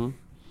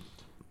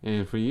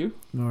And for you?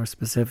 More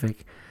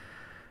specific.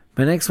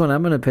 My next one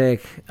I'm going to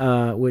pick,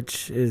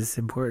 which is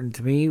important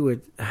to me,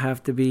 would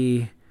have to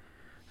be,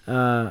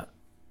 for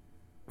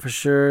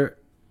sure,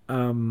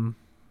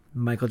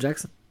 Michael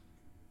Jackson.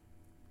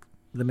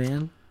 The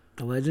man,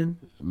 the legend.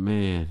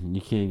 Man,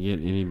 you can't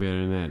get any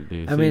better than that,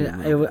 dude. I mean,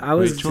 I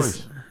was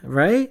just,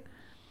 right?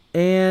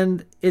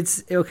 And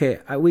it's, okay,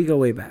 we go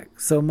way back.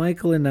 So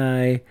Michael and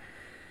I,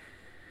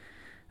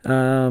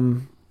 I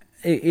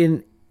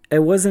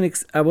wasn't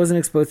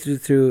exposed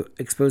to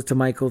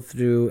Michael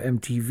through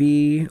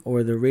MTV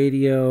or the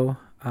radio.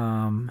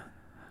 I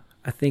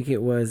think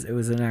it was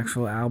an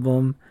actual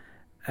album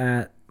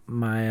at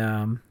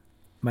my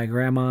my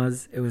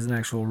grandma's. It was an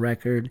actual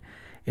record,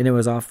 and it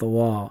was Off the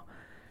Wall.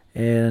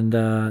 And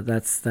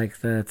that's like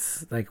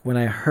when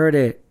I heard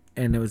it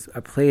and I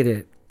played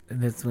it,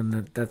 and that's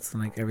when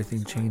like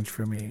everything changed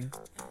for me.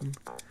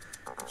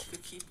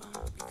 Keep on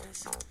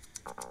because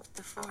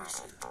the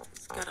force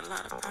has got a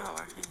lot of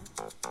power.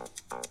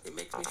 It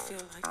makes me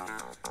feel like it.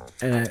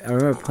 And I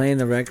remember playing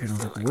the record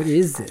and I was like, what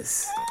is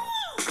this?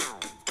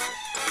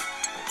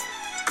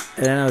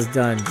 And then I was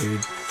done,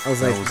 dude. I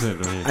was like, that was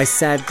it, right? I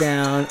sat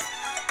down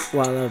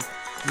while the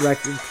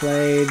record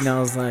played and I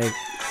was like,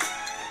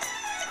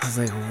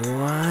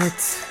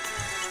 what?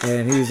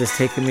 And he was just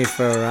taking me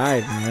for a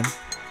ride, man.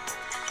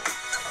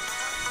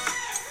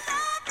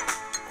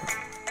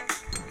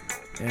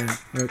 Yeah,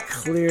 but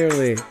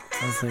clearly,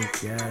 I was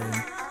like,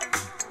 yeah.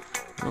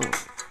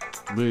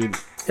 Dude,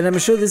 And I'm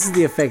sure this is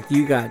the effect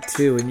you got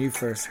too when you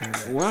first heard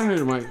it. when I heard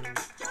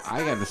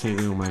I got the same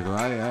thing with Michael.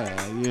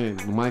 Yeah,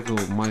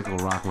 Michael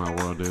rocked my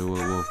world, dude.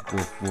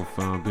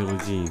 With Billie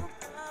Jean.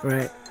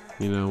 Right.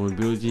 You know, when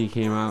Billie Jean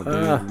came out,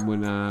 dude,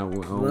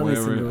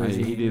 whatever,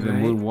 he did the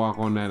moonwalk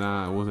on that.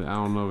 Was it? I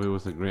don't know if it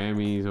was the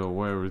Grammys or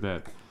wherever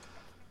that.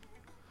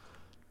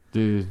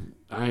 Dude,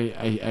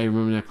 I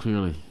remember that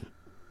clearly.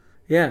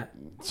 Yeah.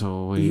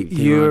 So when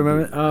you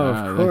remember?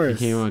 Of course. Like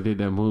he came out and did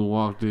that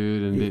moonwalk,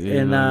 dude, and did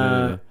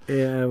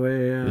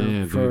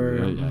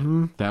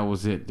that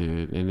was it,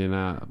 dude. And then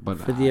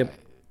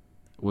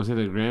was it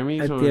a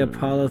Grammys at the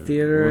Apollo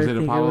Theater? Was it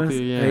Apollo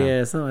Theater? Yeah,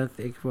 yeah, so I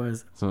think it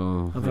was.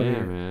 So yeah,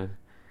 man.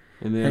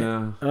 And then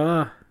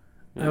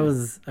that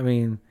was. I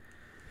mean,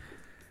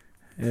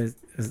 it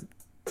was.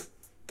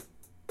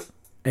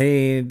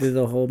 He did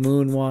the whole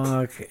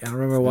moonwalk. I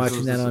remember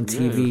watching that on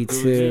TV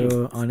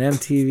too, on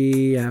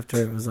MTV after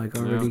it was like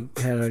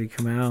had already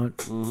come out.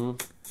 Mm-hmm.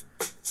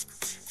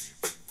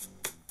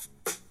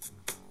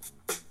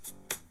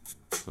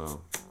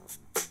 So.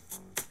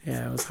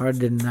 Yeah, it was hard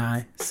to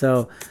deny.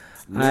 So,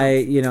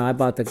 I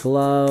bought the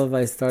glove.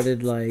 I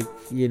started like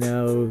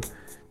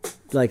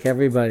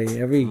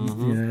everybody, at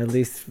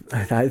least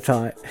I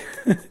thought.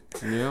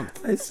 Yeah.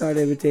 I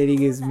started imitating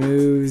his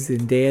moves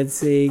and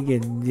dancing,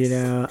 and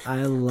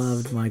I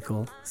loved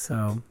Michael.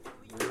 So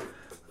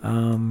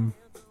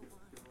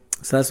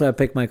that's why I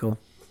picked Michael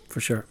for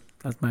sure.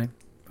 That's mine.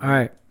 All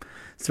right,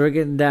 so we're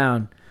getting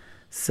down.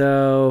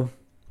 So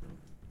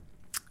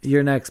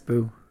you're next,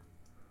 Boo.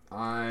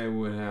 I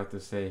would have to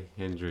say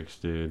Hendrix,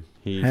 dude.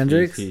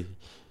 Hendrix?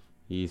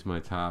 He's my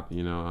top.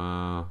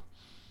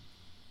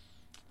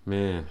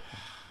 Man,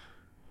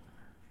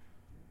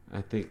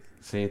 I think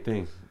same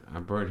thing. I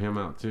burnt him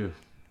out too.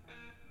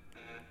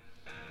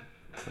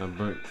 I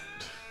burnt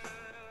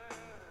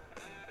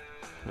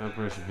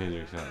some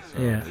Hendrix out.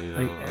 So,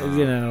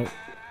 yeah,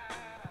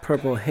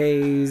 Purple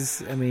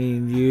Haze. I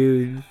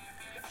mean,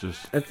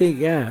 I think,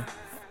 yeah.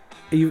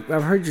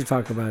 I've heard you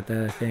talk about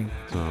that, I think.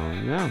 So,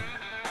 yeah.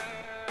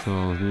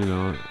 So,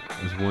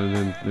 it's one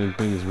of them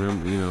things,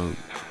 remember,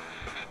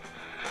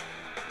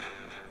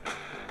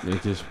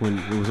 it just, when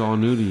it was all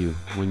new to you,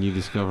 when you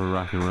discovered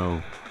rock and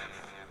roll.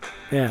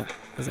 Yeah.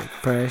 It was like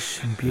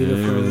fresh and beautiful.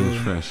 Yeah, everything was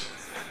fresh.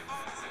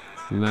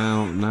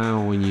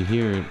 Now when you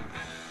hear it,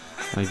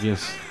 I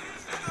guess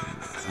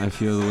I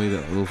feel the way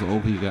that those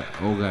old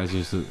guys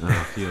used to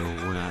feel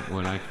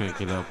when I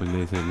crank it up and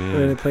they say, "Man,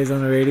 when it plays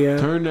on the radio,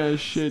 turn that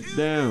shit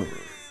down."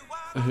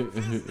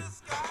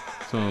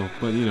 So,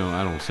 but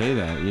I don't say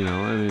that. I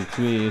mean,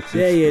 to me, it's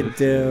you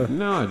do.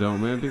 No, I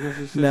don't, man, because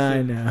it's just,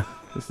 I know.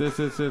 It's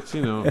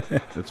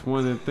it's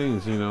one of the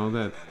things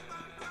that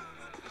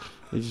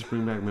they just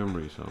bring back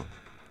memories. So.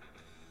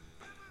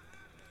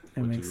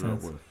 It makes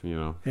sense. With,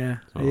 Yeah,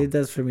 so. It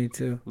does for me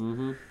too.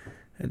 Mm-hmm.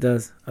 It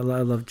does. I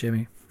love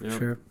Jimmy for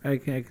sure. I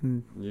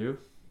can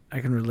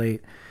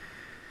relate.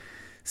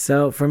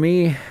 So for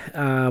me,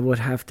 would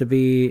have to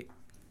be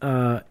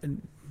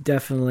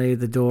definitely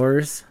The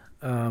Doors.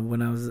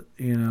 When I was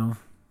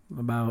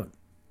about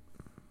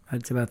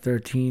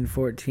 13,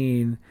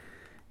 14,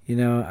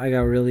 I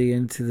got really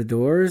into The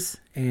Doors,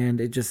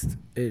 and it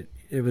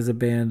was a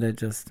band that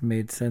just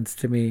made sense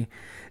to me.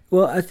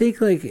 Well, I think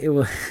like it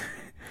was.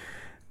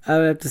 I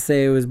would have to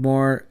say it was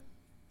more.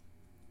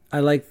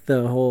 I liked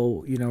the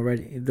whole,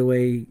 the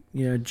way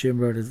Jim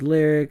wrote his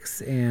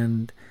lyrics,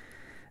 and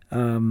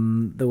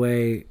the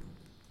way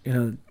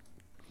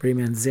Ray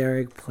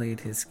Manzarek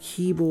played his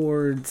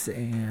keyboards,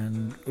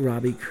 and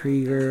Robbie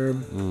Krieger,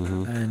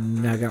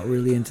 and I got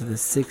really into the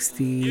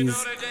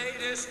 '60s,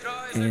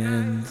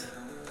 and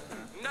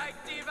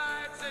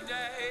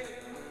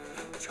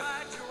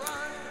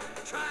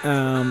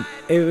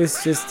it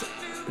was just.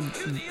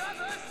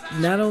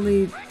 Not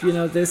only,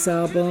 this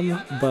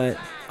album, but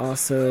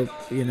also,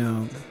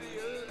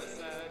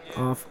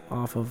 off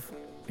of,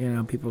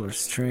 People Are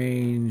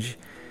Strange,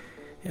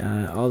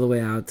 all the way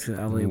out to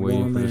LA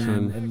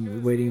Woman,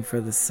 and Waiting for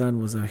the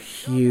Sun was a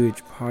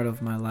huge part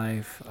of my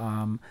life.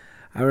 I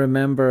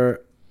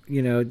remember,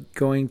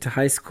 going to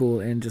high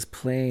school and just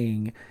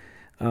playing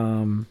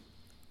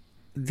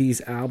these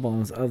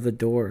albums of The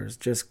Doors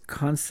just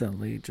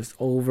constantly, just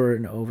over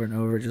and over and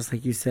over. Just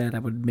like you said, I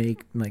would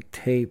make like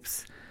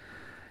tapes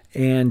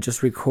and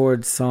just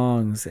record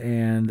songs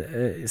and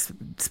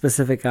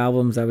specific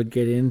albums I would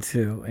get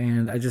into,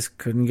 and I just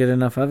couldn't get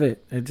enough of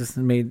it. It just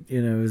made,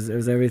 it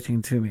was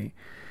everything to me.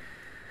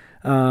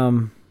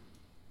 Yeah,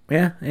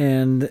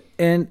 and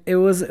it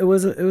was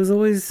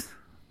always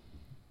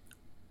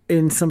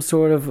in some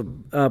sort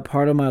of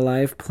part of my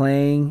life,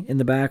 playing in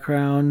the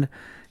background.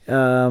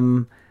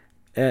 Also,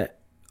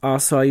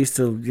 I used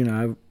to,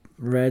 I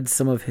read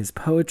some of his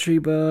poetry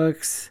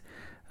books.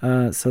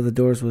 So The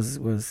Doors was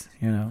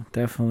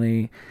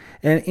definitely,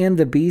 and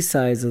the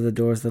B-sides of The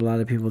Doors that a lot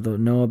of people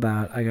don't know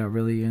about, I got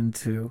really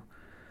into.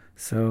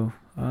 So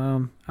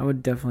I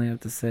would definitely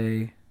have to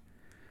say,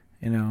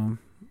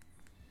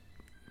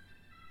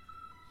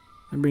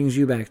 It brings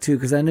you back too,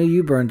 because I know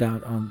you burned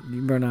out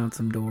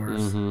some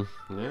doors.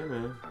 Mm-hmm. Yeah,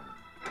 man.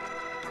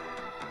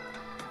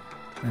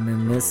 And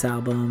then this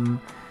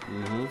album,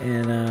 Mm-hmm.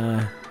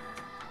 and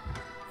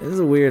this is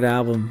a weird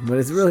album, but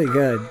it's really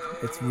good.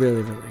 It's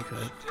really, really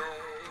good.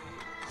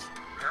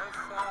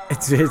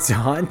 It's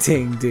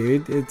haunting,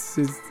 dude. It's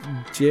just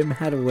Jim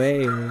had a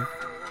way of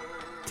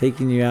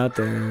taking you out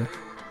there.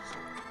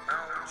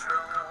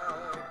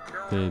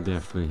 They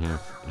definitely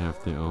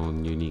have their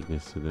own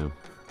uniqueness to them.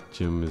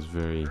 Jim is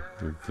very,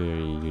 very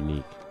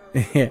unique.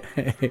 Yeah.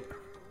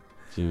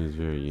 Jim is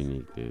very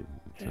unique, dude.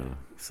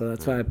 So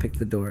that's why I picked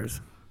the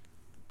Doors.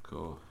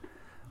 Cool.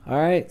 All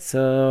right,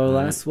 so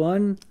last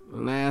one.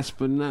 Last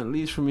but not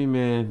least for me,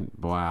 man.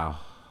 Wow.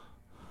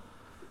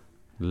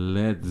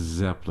 Led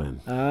Zeppelin.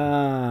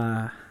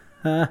 The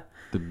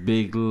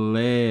Big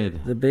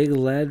Lead. The Big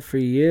Lead for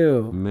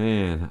you.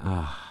 Man.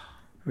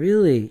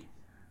 Really?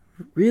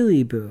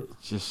 Really, Boo?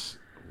 Just,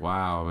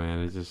 wow,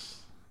 man. It just...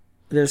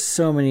 There's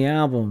so many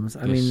albums.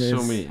 There's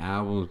so many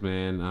albums,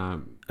 man.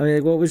 I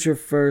mean, what was your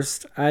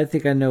first? I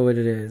think I know what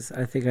it is.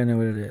 Go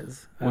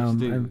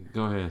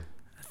ahead.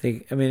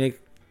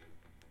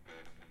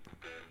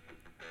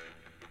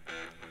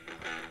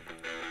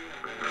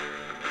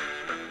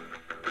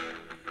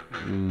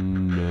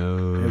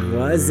 No. It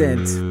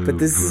wasn't, but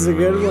this is a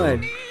good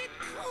one.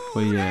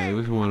 But yeah, it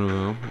was one of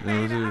them.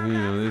 It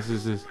was, this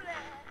is just,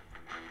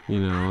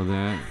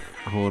 that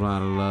whole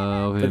lot of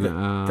love.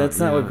 But that's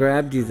not what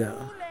grabbed you,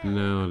 though.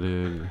 No,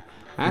 dude.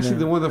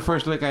 Actually, the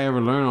first lick I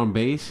ever learned on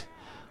bass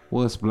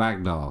was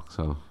Black Dog.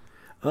 So.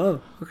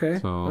 Oh, okay.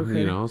 So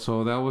okay.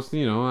 So that was, I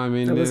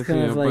mean, that was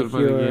kind of like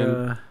but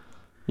again,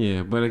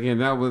 yeah, but again,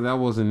 that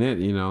wasn't it,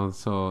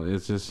 So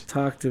it's just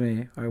talk to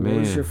me. Or what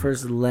was your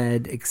first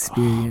lead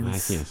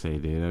experience? I can't say,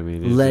 dude. I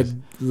mean,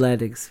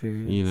 lead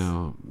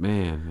experience.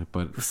 Man.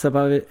 But so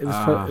about it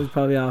was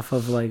probably off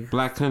of like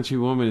Black Country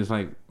Woman is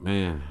like,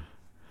 man,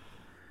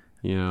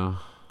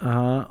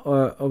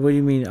 Or what do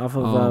you mean off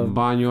of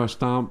Bonjour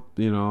Stomp?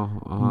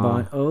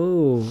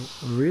 Oh,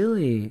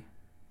 really?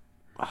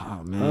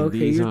 Oh man.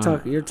 Okay,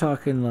 you're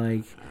talking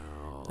like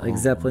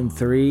Zeppelin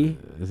 3.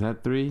 Is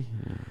that 3?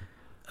 Yeah.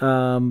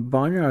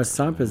 Barnyard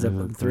Stomp is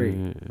Zeppelin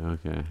 3.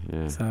 Okay,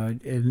 yeah. So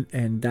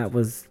and that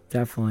was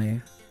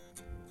definitely.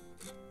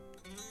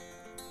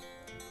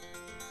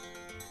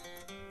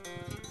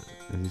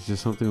 It's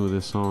just something with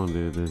this song,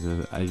 dude.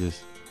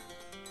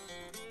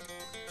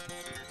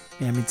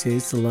 Yeah, me too. I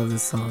used to love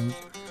this song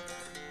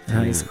in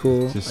high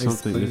school. It's just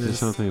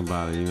something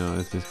about it,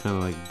 It's just kind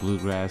of like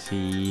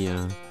bluegrassy.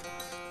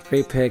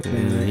 Great pick,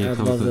 man. I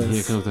love this.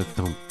 Here comes the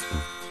thump.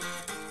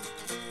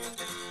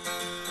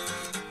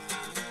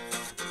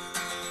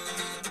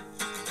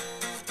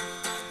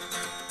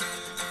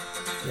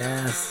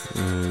 Yes.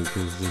 And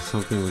there's just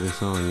something with this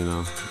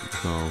song,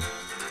 So.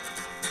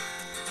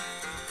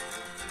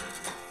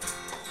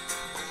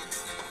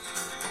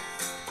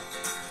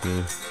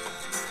 Yeah.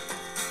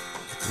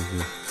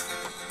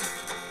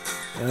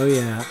 Oh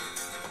yeah.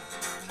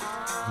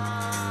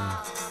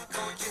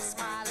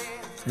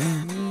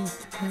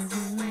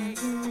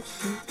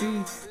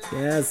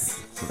 Yes.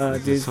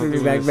 Dude,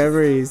 bringing back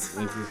memories.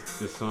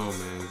 This song,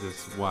 man,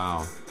 just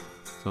wow.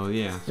 So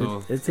yeah,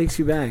 it takes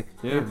you back.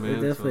 Yeah, man.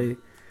 It definitely.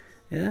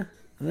 Yeah.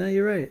 No,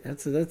 you're right.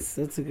 That's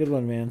a good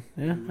one, man.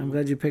 Yeah, I'm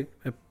glad you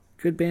picked a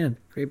good band.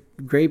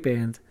 Great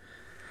band.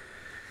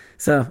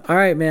 So, all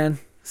right, man.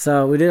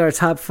 So we did our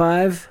top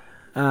 5.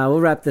 We'll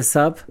wrap this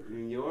up.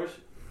 Yours?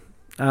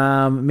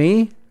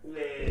 Me?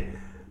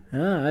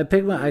 Yeah. I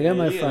picked I got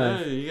my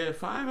 5. You got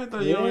 5? I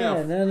thought you only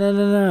got 4.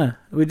 No.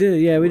 We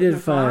did. Yeah, we did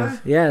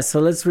 5. Yeah. So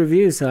let's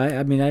review. So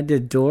I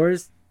did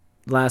Doors.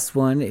 Last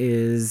one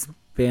is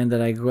band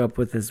that I grew up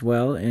with as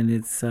well, and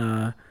it's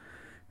a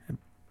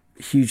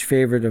huge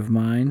favorite of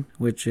mine,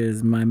 which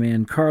is my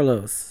man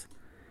Carlos.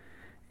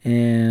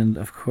 And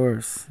of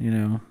course,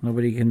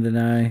 nobody can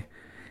deny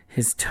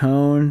his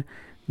tone,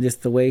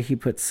 just the way he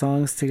puts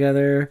songs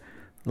together.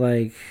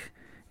 Like,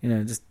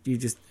 just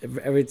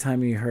every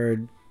time you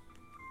heard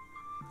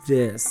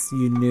this,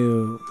 you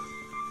knew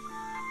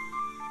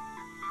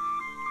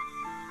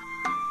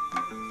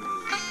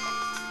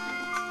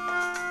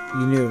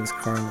it was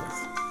Carlos.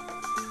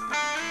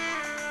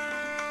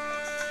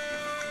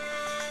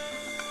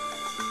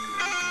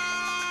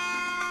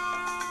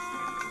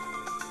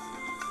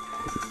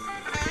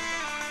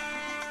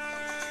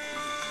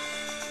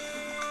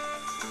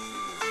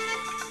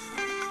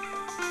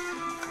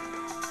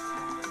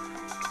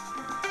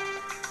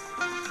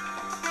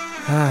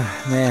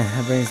 Man,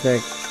 that brings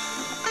back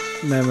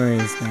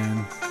memories,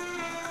 man.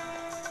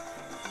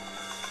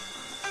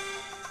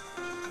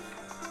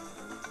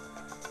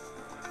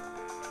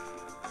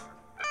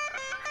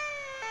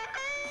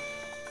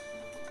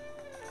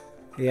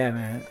 Yeah,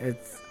 man,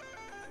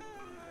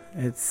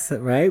 it's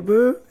right,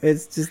 Boo.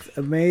 It's just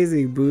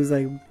amazing. Boo's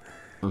like,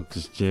 I'm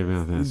just jamming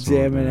out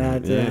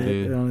that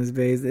song, on his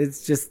bass.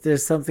 It's just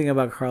there's something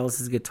about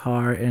Carlos's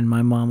guitar, and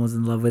my mom was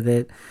in love with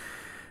it.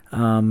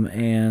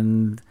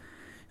 And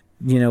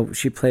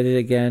she played it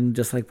again,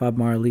 just like Bob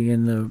Marley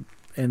in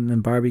and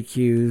then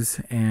barbecues,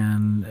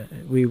 and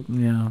we,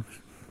 it's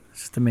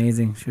just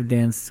amazing. She would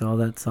dance to all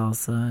that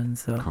salsa, and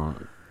so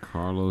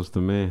Carlos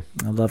the man.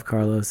 I love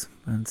Carlos,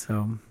 and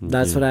so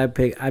that's what I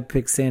pick. I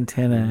picked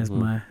Santana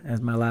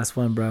as my last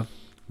one, bro.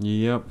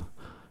 Yep.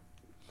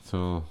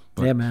 So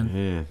yeah, man.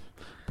 Yeah.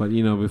 But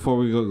before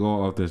we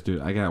go off this,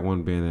 dude, I got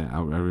one band that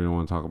I really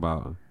want to talk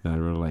about that I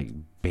really like.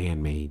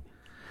 Bandmate.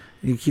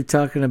 You keep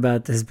talking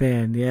about this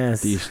band,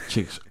 yes. These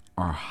chicks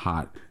are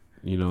hot.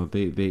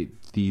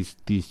 These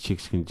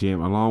chicks can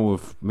jam. Along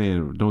with,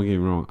 man, don't get me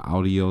wrong,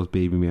 Audios,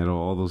 Baby Metal,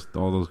 all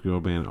those girl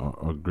bands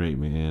are great,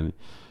 man.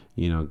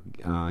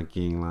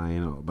 Gang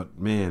Lion, but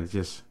man, it's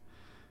just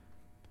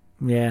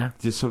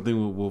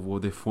something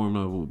with the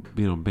formula,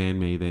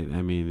 Bandmate.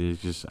 That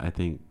it's just, I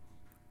think,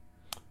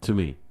 to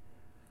me.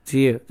 To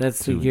you,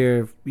 that's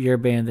your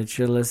band that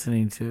you're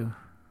listening to.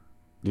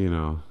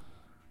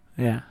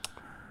 Yeah.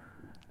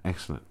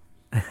 Excellent.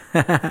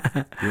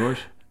 Yours?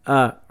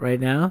 Right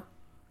now?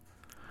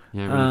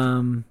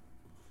 Yeah.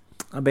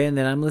 A band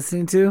that I'm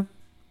listening to,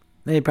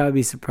 you'd probably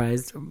be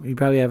surprised. You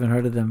probably haven't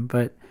heard of them,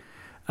 but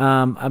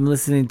I'm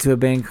listening to a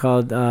band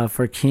called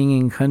For King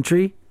and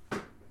Country.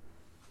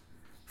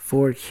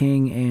 For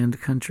King and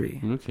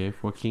Country. Okay,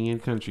 For King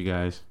and Country,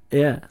 guys.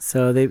 Yeah,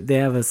 so they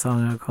have a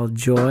song out called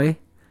Joy,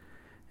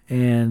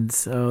 and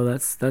so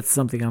that's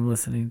something I'm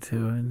listening to,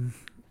 and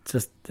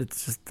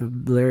it's just the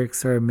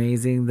lyrics are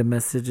amazing, the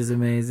message is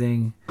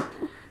amazing,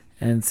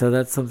 and so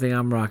that's something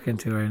I'm rocking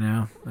to right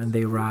now, and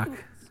they rock.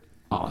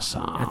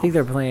 Awesome. I think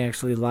they're playing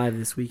actually live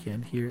this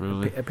weekend here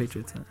really? at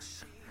Patriots.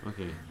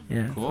 Okay.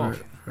 Yeah. Cool.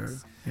 For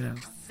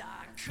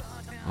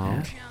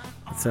Oh. Yeah.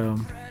 So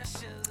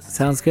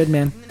sounds good,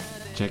 man.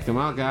 Check them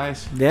out,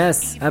 guys.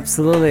 Yes,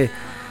 absolutely.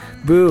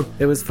 Boo,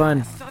 it was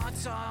fun.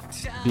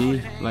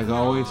 B, like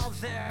always.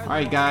 All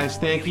right, guys,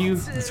 thank you.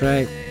 That's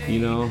right.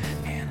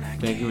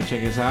 Thank you for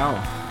checking us out.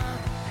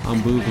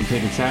 I'm Boo from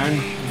Taking Saturn.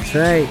 That's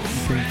right. You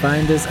can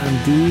find us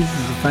on D. You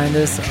can find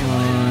us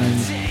on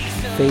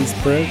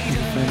Facebook. You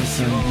can find us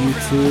on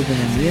YouTube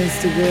and on the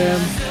Instagram.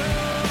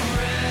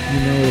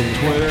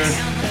 Twitter.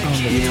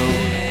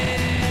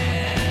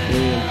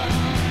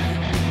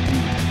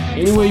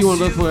 Anywhere you want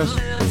to look for us.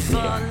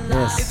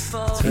 Yes.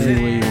 That's right.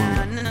 Anywhere you want.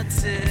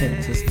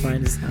 Just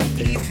find us out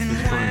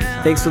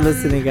there. Thanks for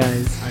listening,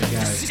 guys. All right,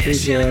 guys.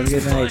 Appreciate it. Have a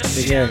good night.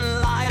 Take care.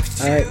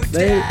 All right,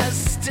 bye.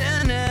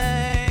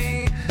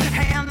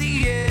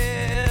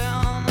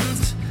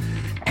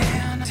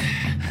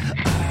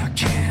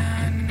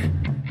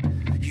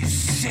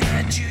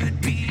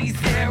 You'd be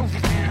there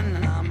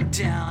when I'm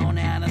down,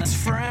 and as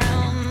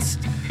friends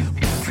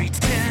we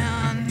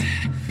pretend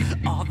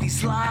all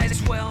these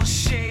lies, well,